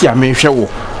gina ha se a me hwe wo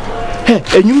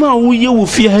enyuma wo ye wo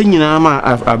fia ha nyina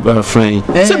ma friend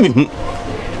se me hu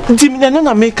Timina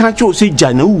na me kan cho se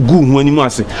jana ugu hu ani mu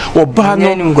ase oba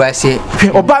no nim guase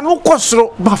oba no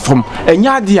kosoro ba fam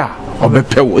enya ade a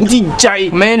obepewo nti jai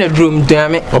me na drum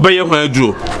dame oba ye hu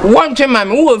aduro won twe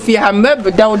mame wo fi ha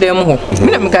mbe dawo dem ho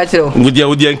me na me ka kire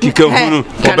wodi nkika hu no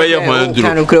oba ye hu aduro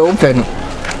kan kire wo pe no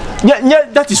yeah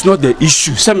that is not the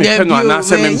issue se me pe no ana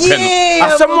se me pe no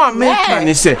asemo america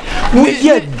ni se we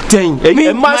ye den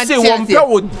e ma se won pe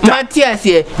wo Matias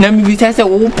ye na mi bi se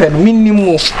wo pe no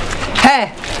minimo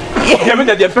yeah, me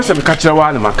the person me catch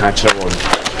one ma catch one.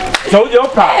 So the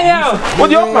opa. What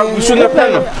the opa we should na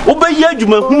pen. Oba ye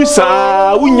adwuma hunu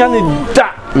saa wonya ne da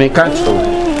me catch.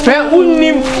 Fe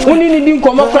unni din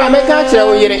komo kra me catch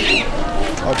wo yire.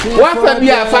 Wa fa bi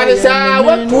afa saa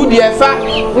wa pu di afa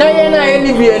na ye na ye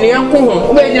ni bi eni enko ho.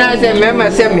 Oba nyina se me ma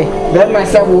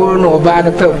se wo no oba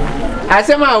da pe.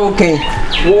 Asema okay.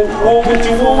 Wo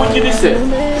gidi se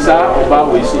sa oba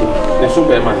we si na so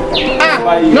be man.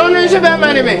 No so be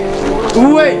man me.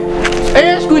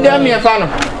 We school da me fa no.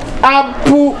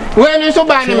 Apu we no so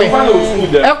ba ni me.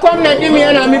 E kom na di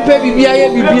me na me pe bibia ye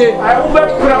bibie. Wo be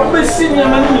kra wo be si ni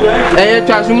man ni.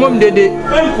 Twaso mom dede.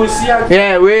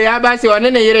 We abase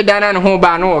one na yire dana no ho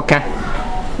ba no oka.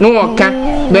 No oka.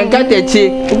 Benka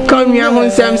techi. Kan nua ho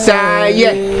nsam saa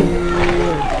ye.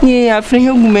 Ye afre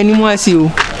hu mani mu ase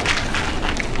o.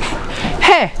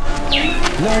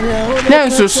 Na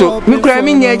nsoso mi kura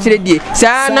mi nya kire die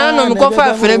saa na no me kofa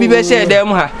afre bi be she dem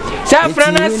ha saa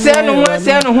afre na se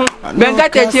no ho benka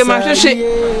teche ma hwehwe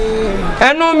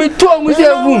eno mi to mu se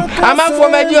vum amafo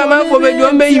medi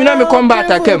o mbe yim na me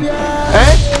combat akam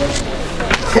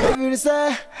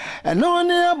eno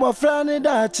ne abofra ne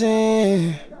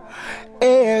dachi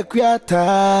kwiata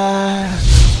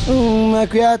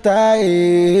kwiata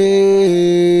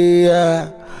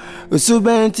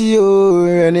Usubenti o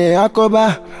ene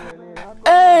akoba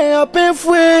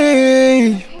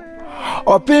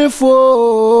opinfo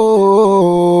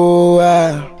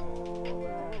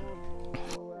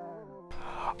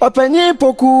openyi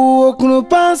poku okunu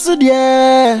pansu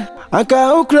die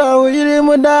aka ukra oyiri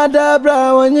mu dada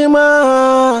bra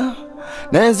wanyima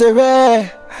nenzere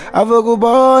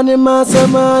avogubo ni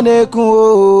masama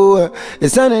neku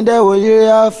esane de oyiri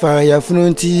afa ya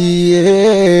fununti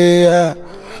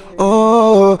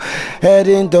oh,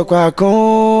 heading to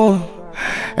Kwakon,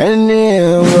 and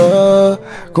never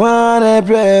Kwane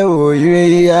Brew,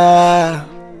 yeah.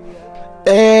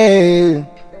 Eh,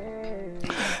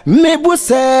 maybe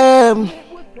Sam,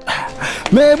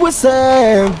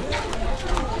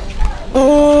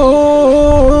 oh,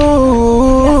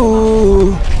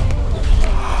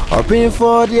 up in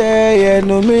for the air,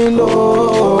 no me no,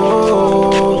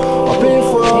 up in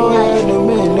for no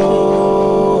me no.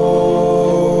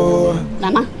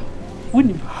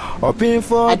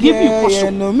 I give you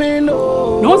caution.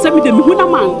 No, send me the Muna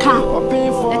man can.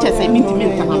 Let us say,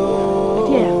 Mintimenta.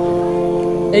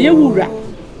 Dear, Wura.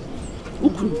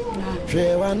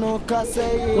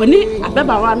 When it a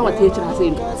Baba no teacher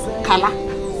saying, Kala.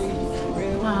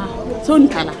 Son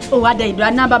Kala. Oh, I did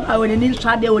not know about when in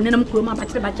Shade or Nenam Kuma,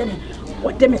 but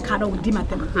what them a car of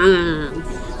Dimatem.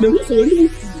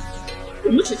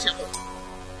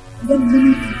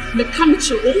 The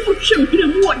country, oh,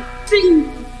 champion, one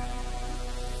thing.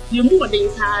 You more than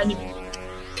time.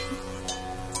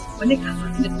 When they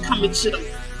come, the coming to them.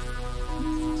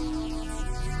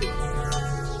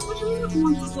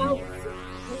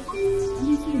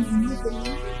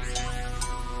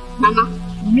 Mama,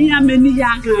 me and many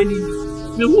young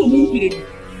Ghanaian. The woman did.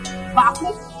 Baku,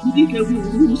 you think a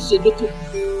woman said,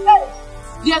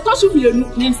 they are tossing me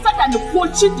instead of the poor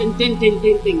chicken, then,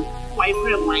 why,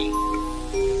 why?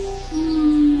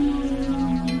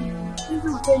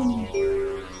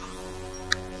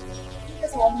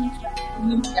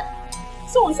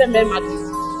 So we say me mad.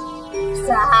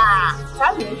 Sir,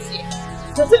 can you see?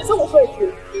 The thing is so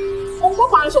afraid. On go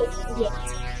man so here.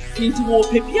 Into wo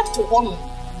prepare to one.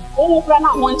 O plan na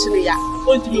one chine ya.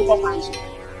 O ntimi ko man so.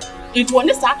 It won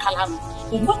this akala no.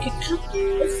 O mo keka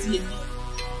o sie.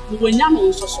 We wanya no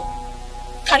nso so.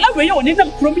 Kala we ye oni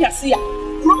dem krom ya se ya.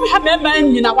 Krom ha me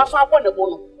man nyina wa fa akọ ne bo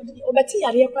no. O beti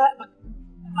yare pa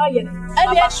aye.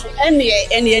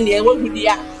 Any we gudi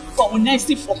ya for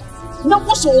next form. No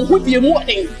was so who be more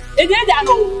thing. And yet, I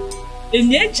know in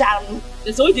your jam,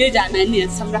 the soldier and any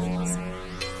and some reference.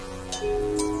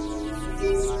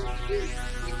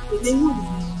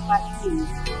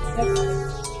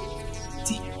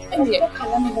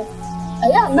 I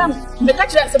am, ma'am, the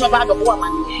catcher and some about the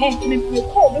woman. Hey, we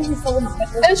call this so much.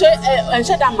 And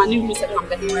shut down my new Mr.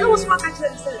 Lambert. I was what I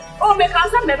said. Oh,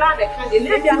 because I'm the rather candy.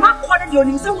 If you are not calling your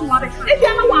name, someone other. If you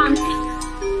are not one,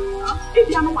 if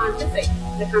you are not one to say.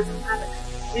 The cancer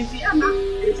in Vienna,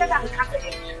 they said I'm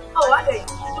Catholic. Oh, are they?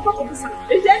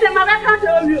 They said the mother can't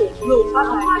tell you. No, but I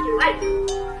like.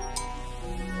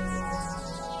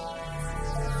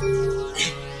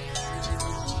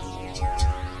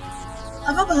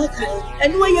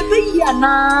 And when you be here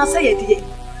now, say it again.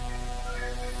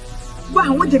 Why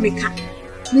would you make up?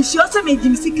 Miss Yosa made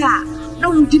him sick.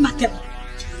 No, you did not tell.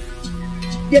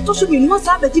 They told me once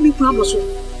I bet him problems.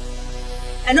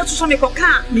 And not to some make a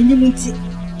car, minimum tea.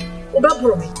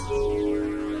 Obabro.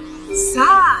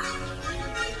 Sir.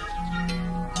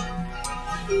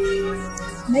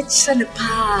 Metchel pa.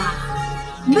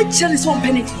 Metchel is one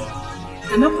penny.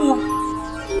 I'm a poor.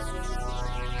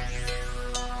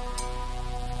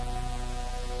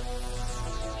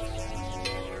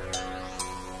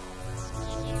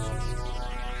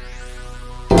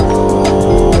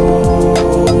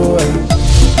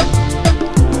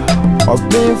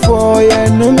 Open for your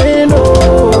enemy, no.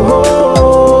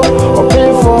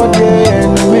 Open for the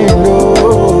enemy, no.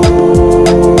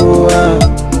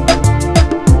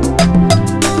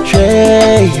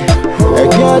 Shay,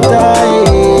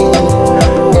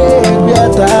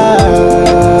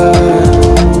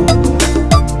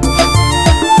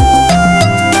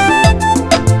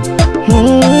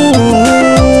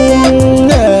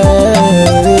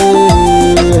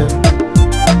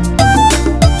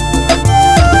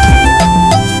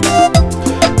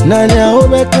 Nanya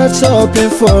ube catch up in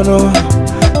for no.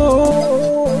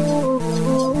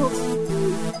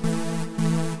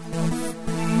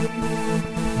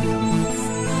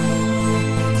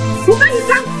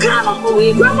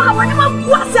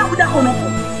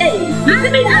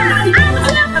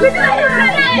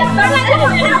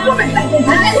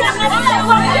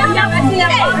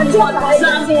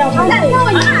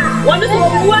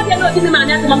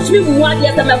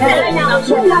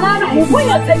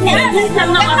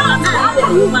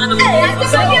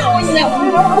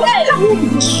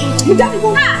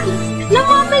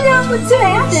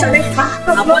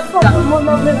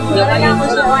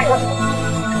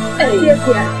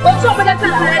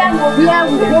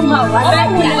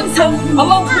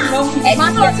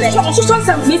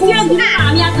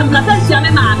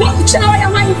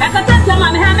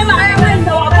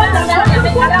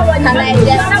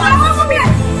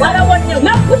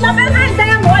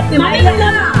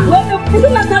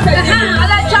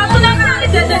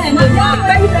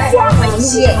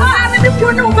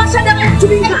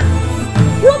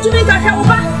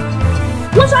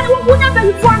 What's I want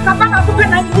to for Kabaka to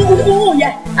get a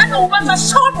yet? I know what's a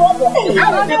short one.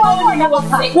 I don't know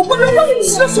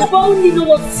so only know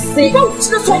what they don't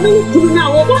so many do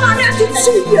now. What I have to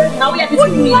see here. Now we have to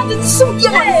see here. I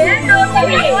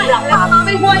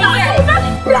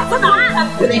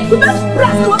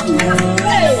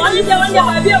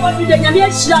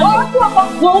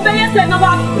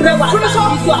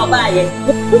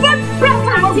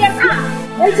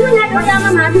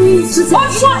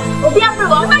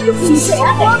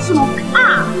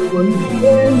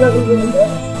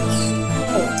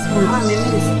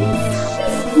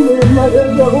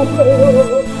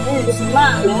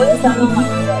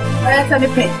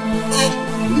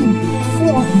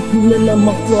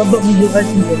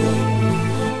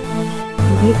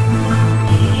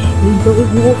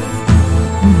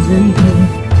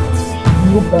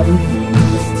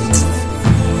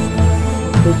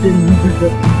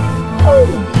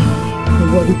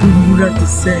what did you have to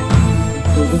say?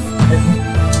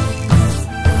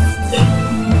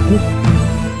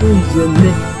 Who's your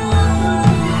name?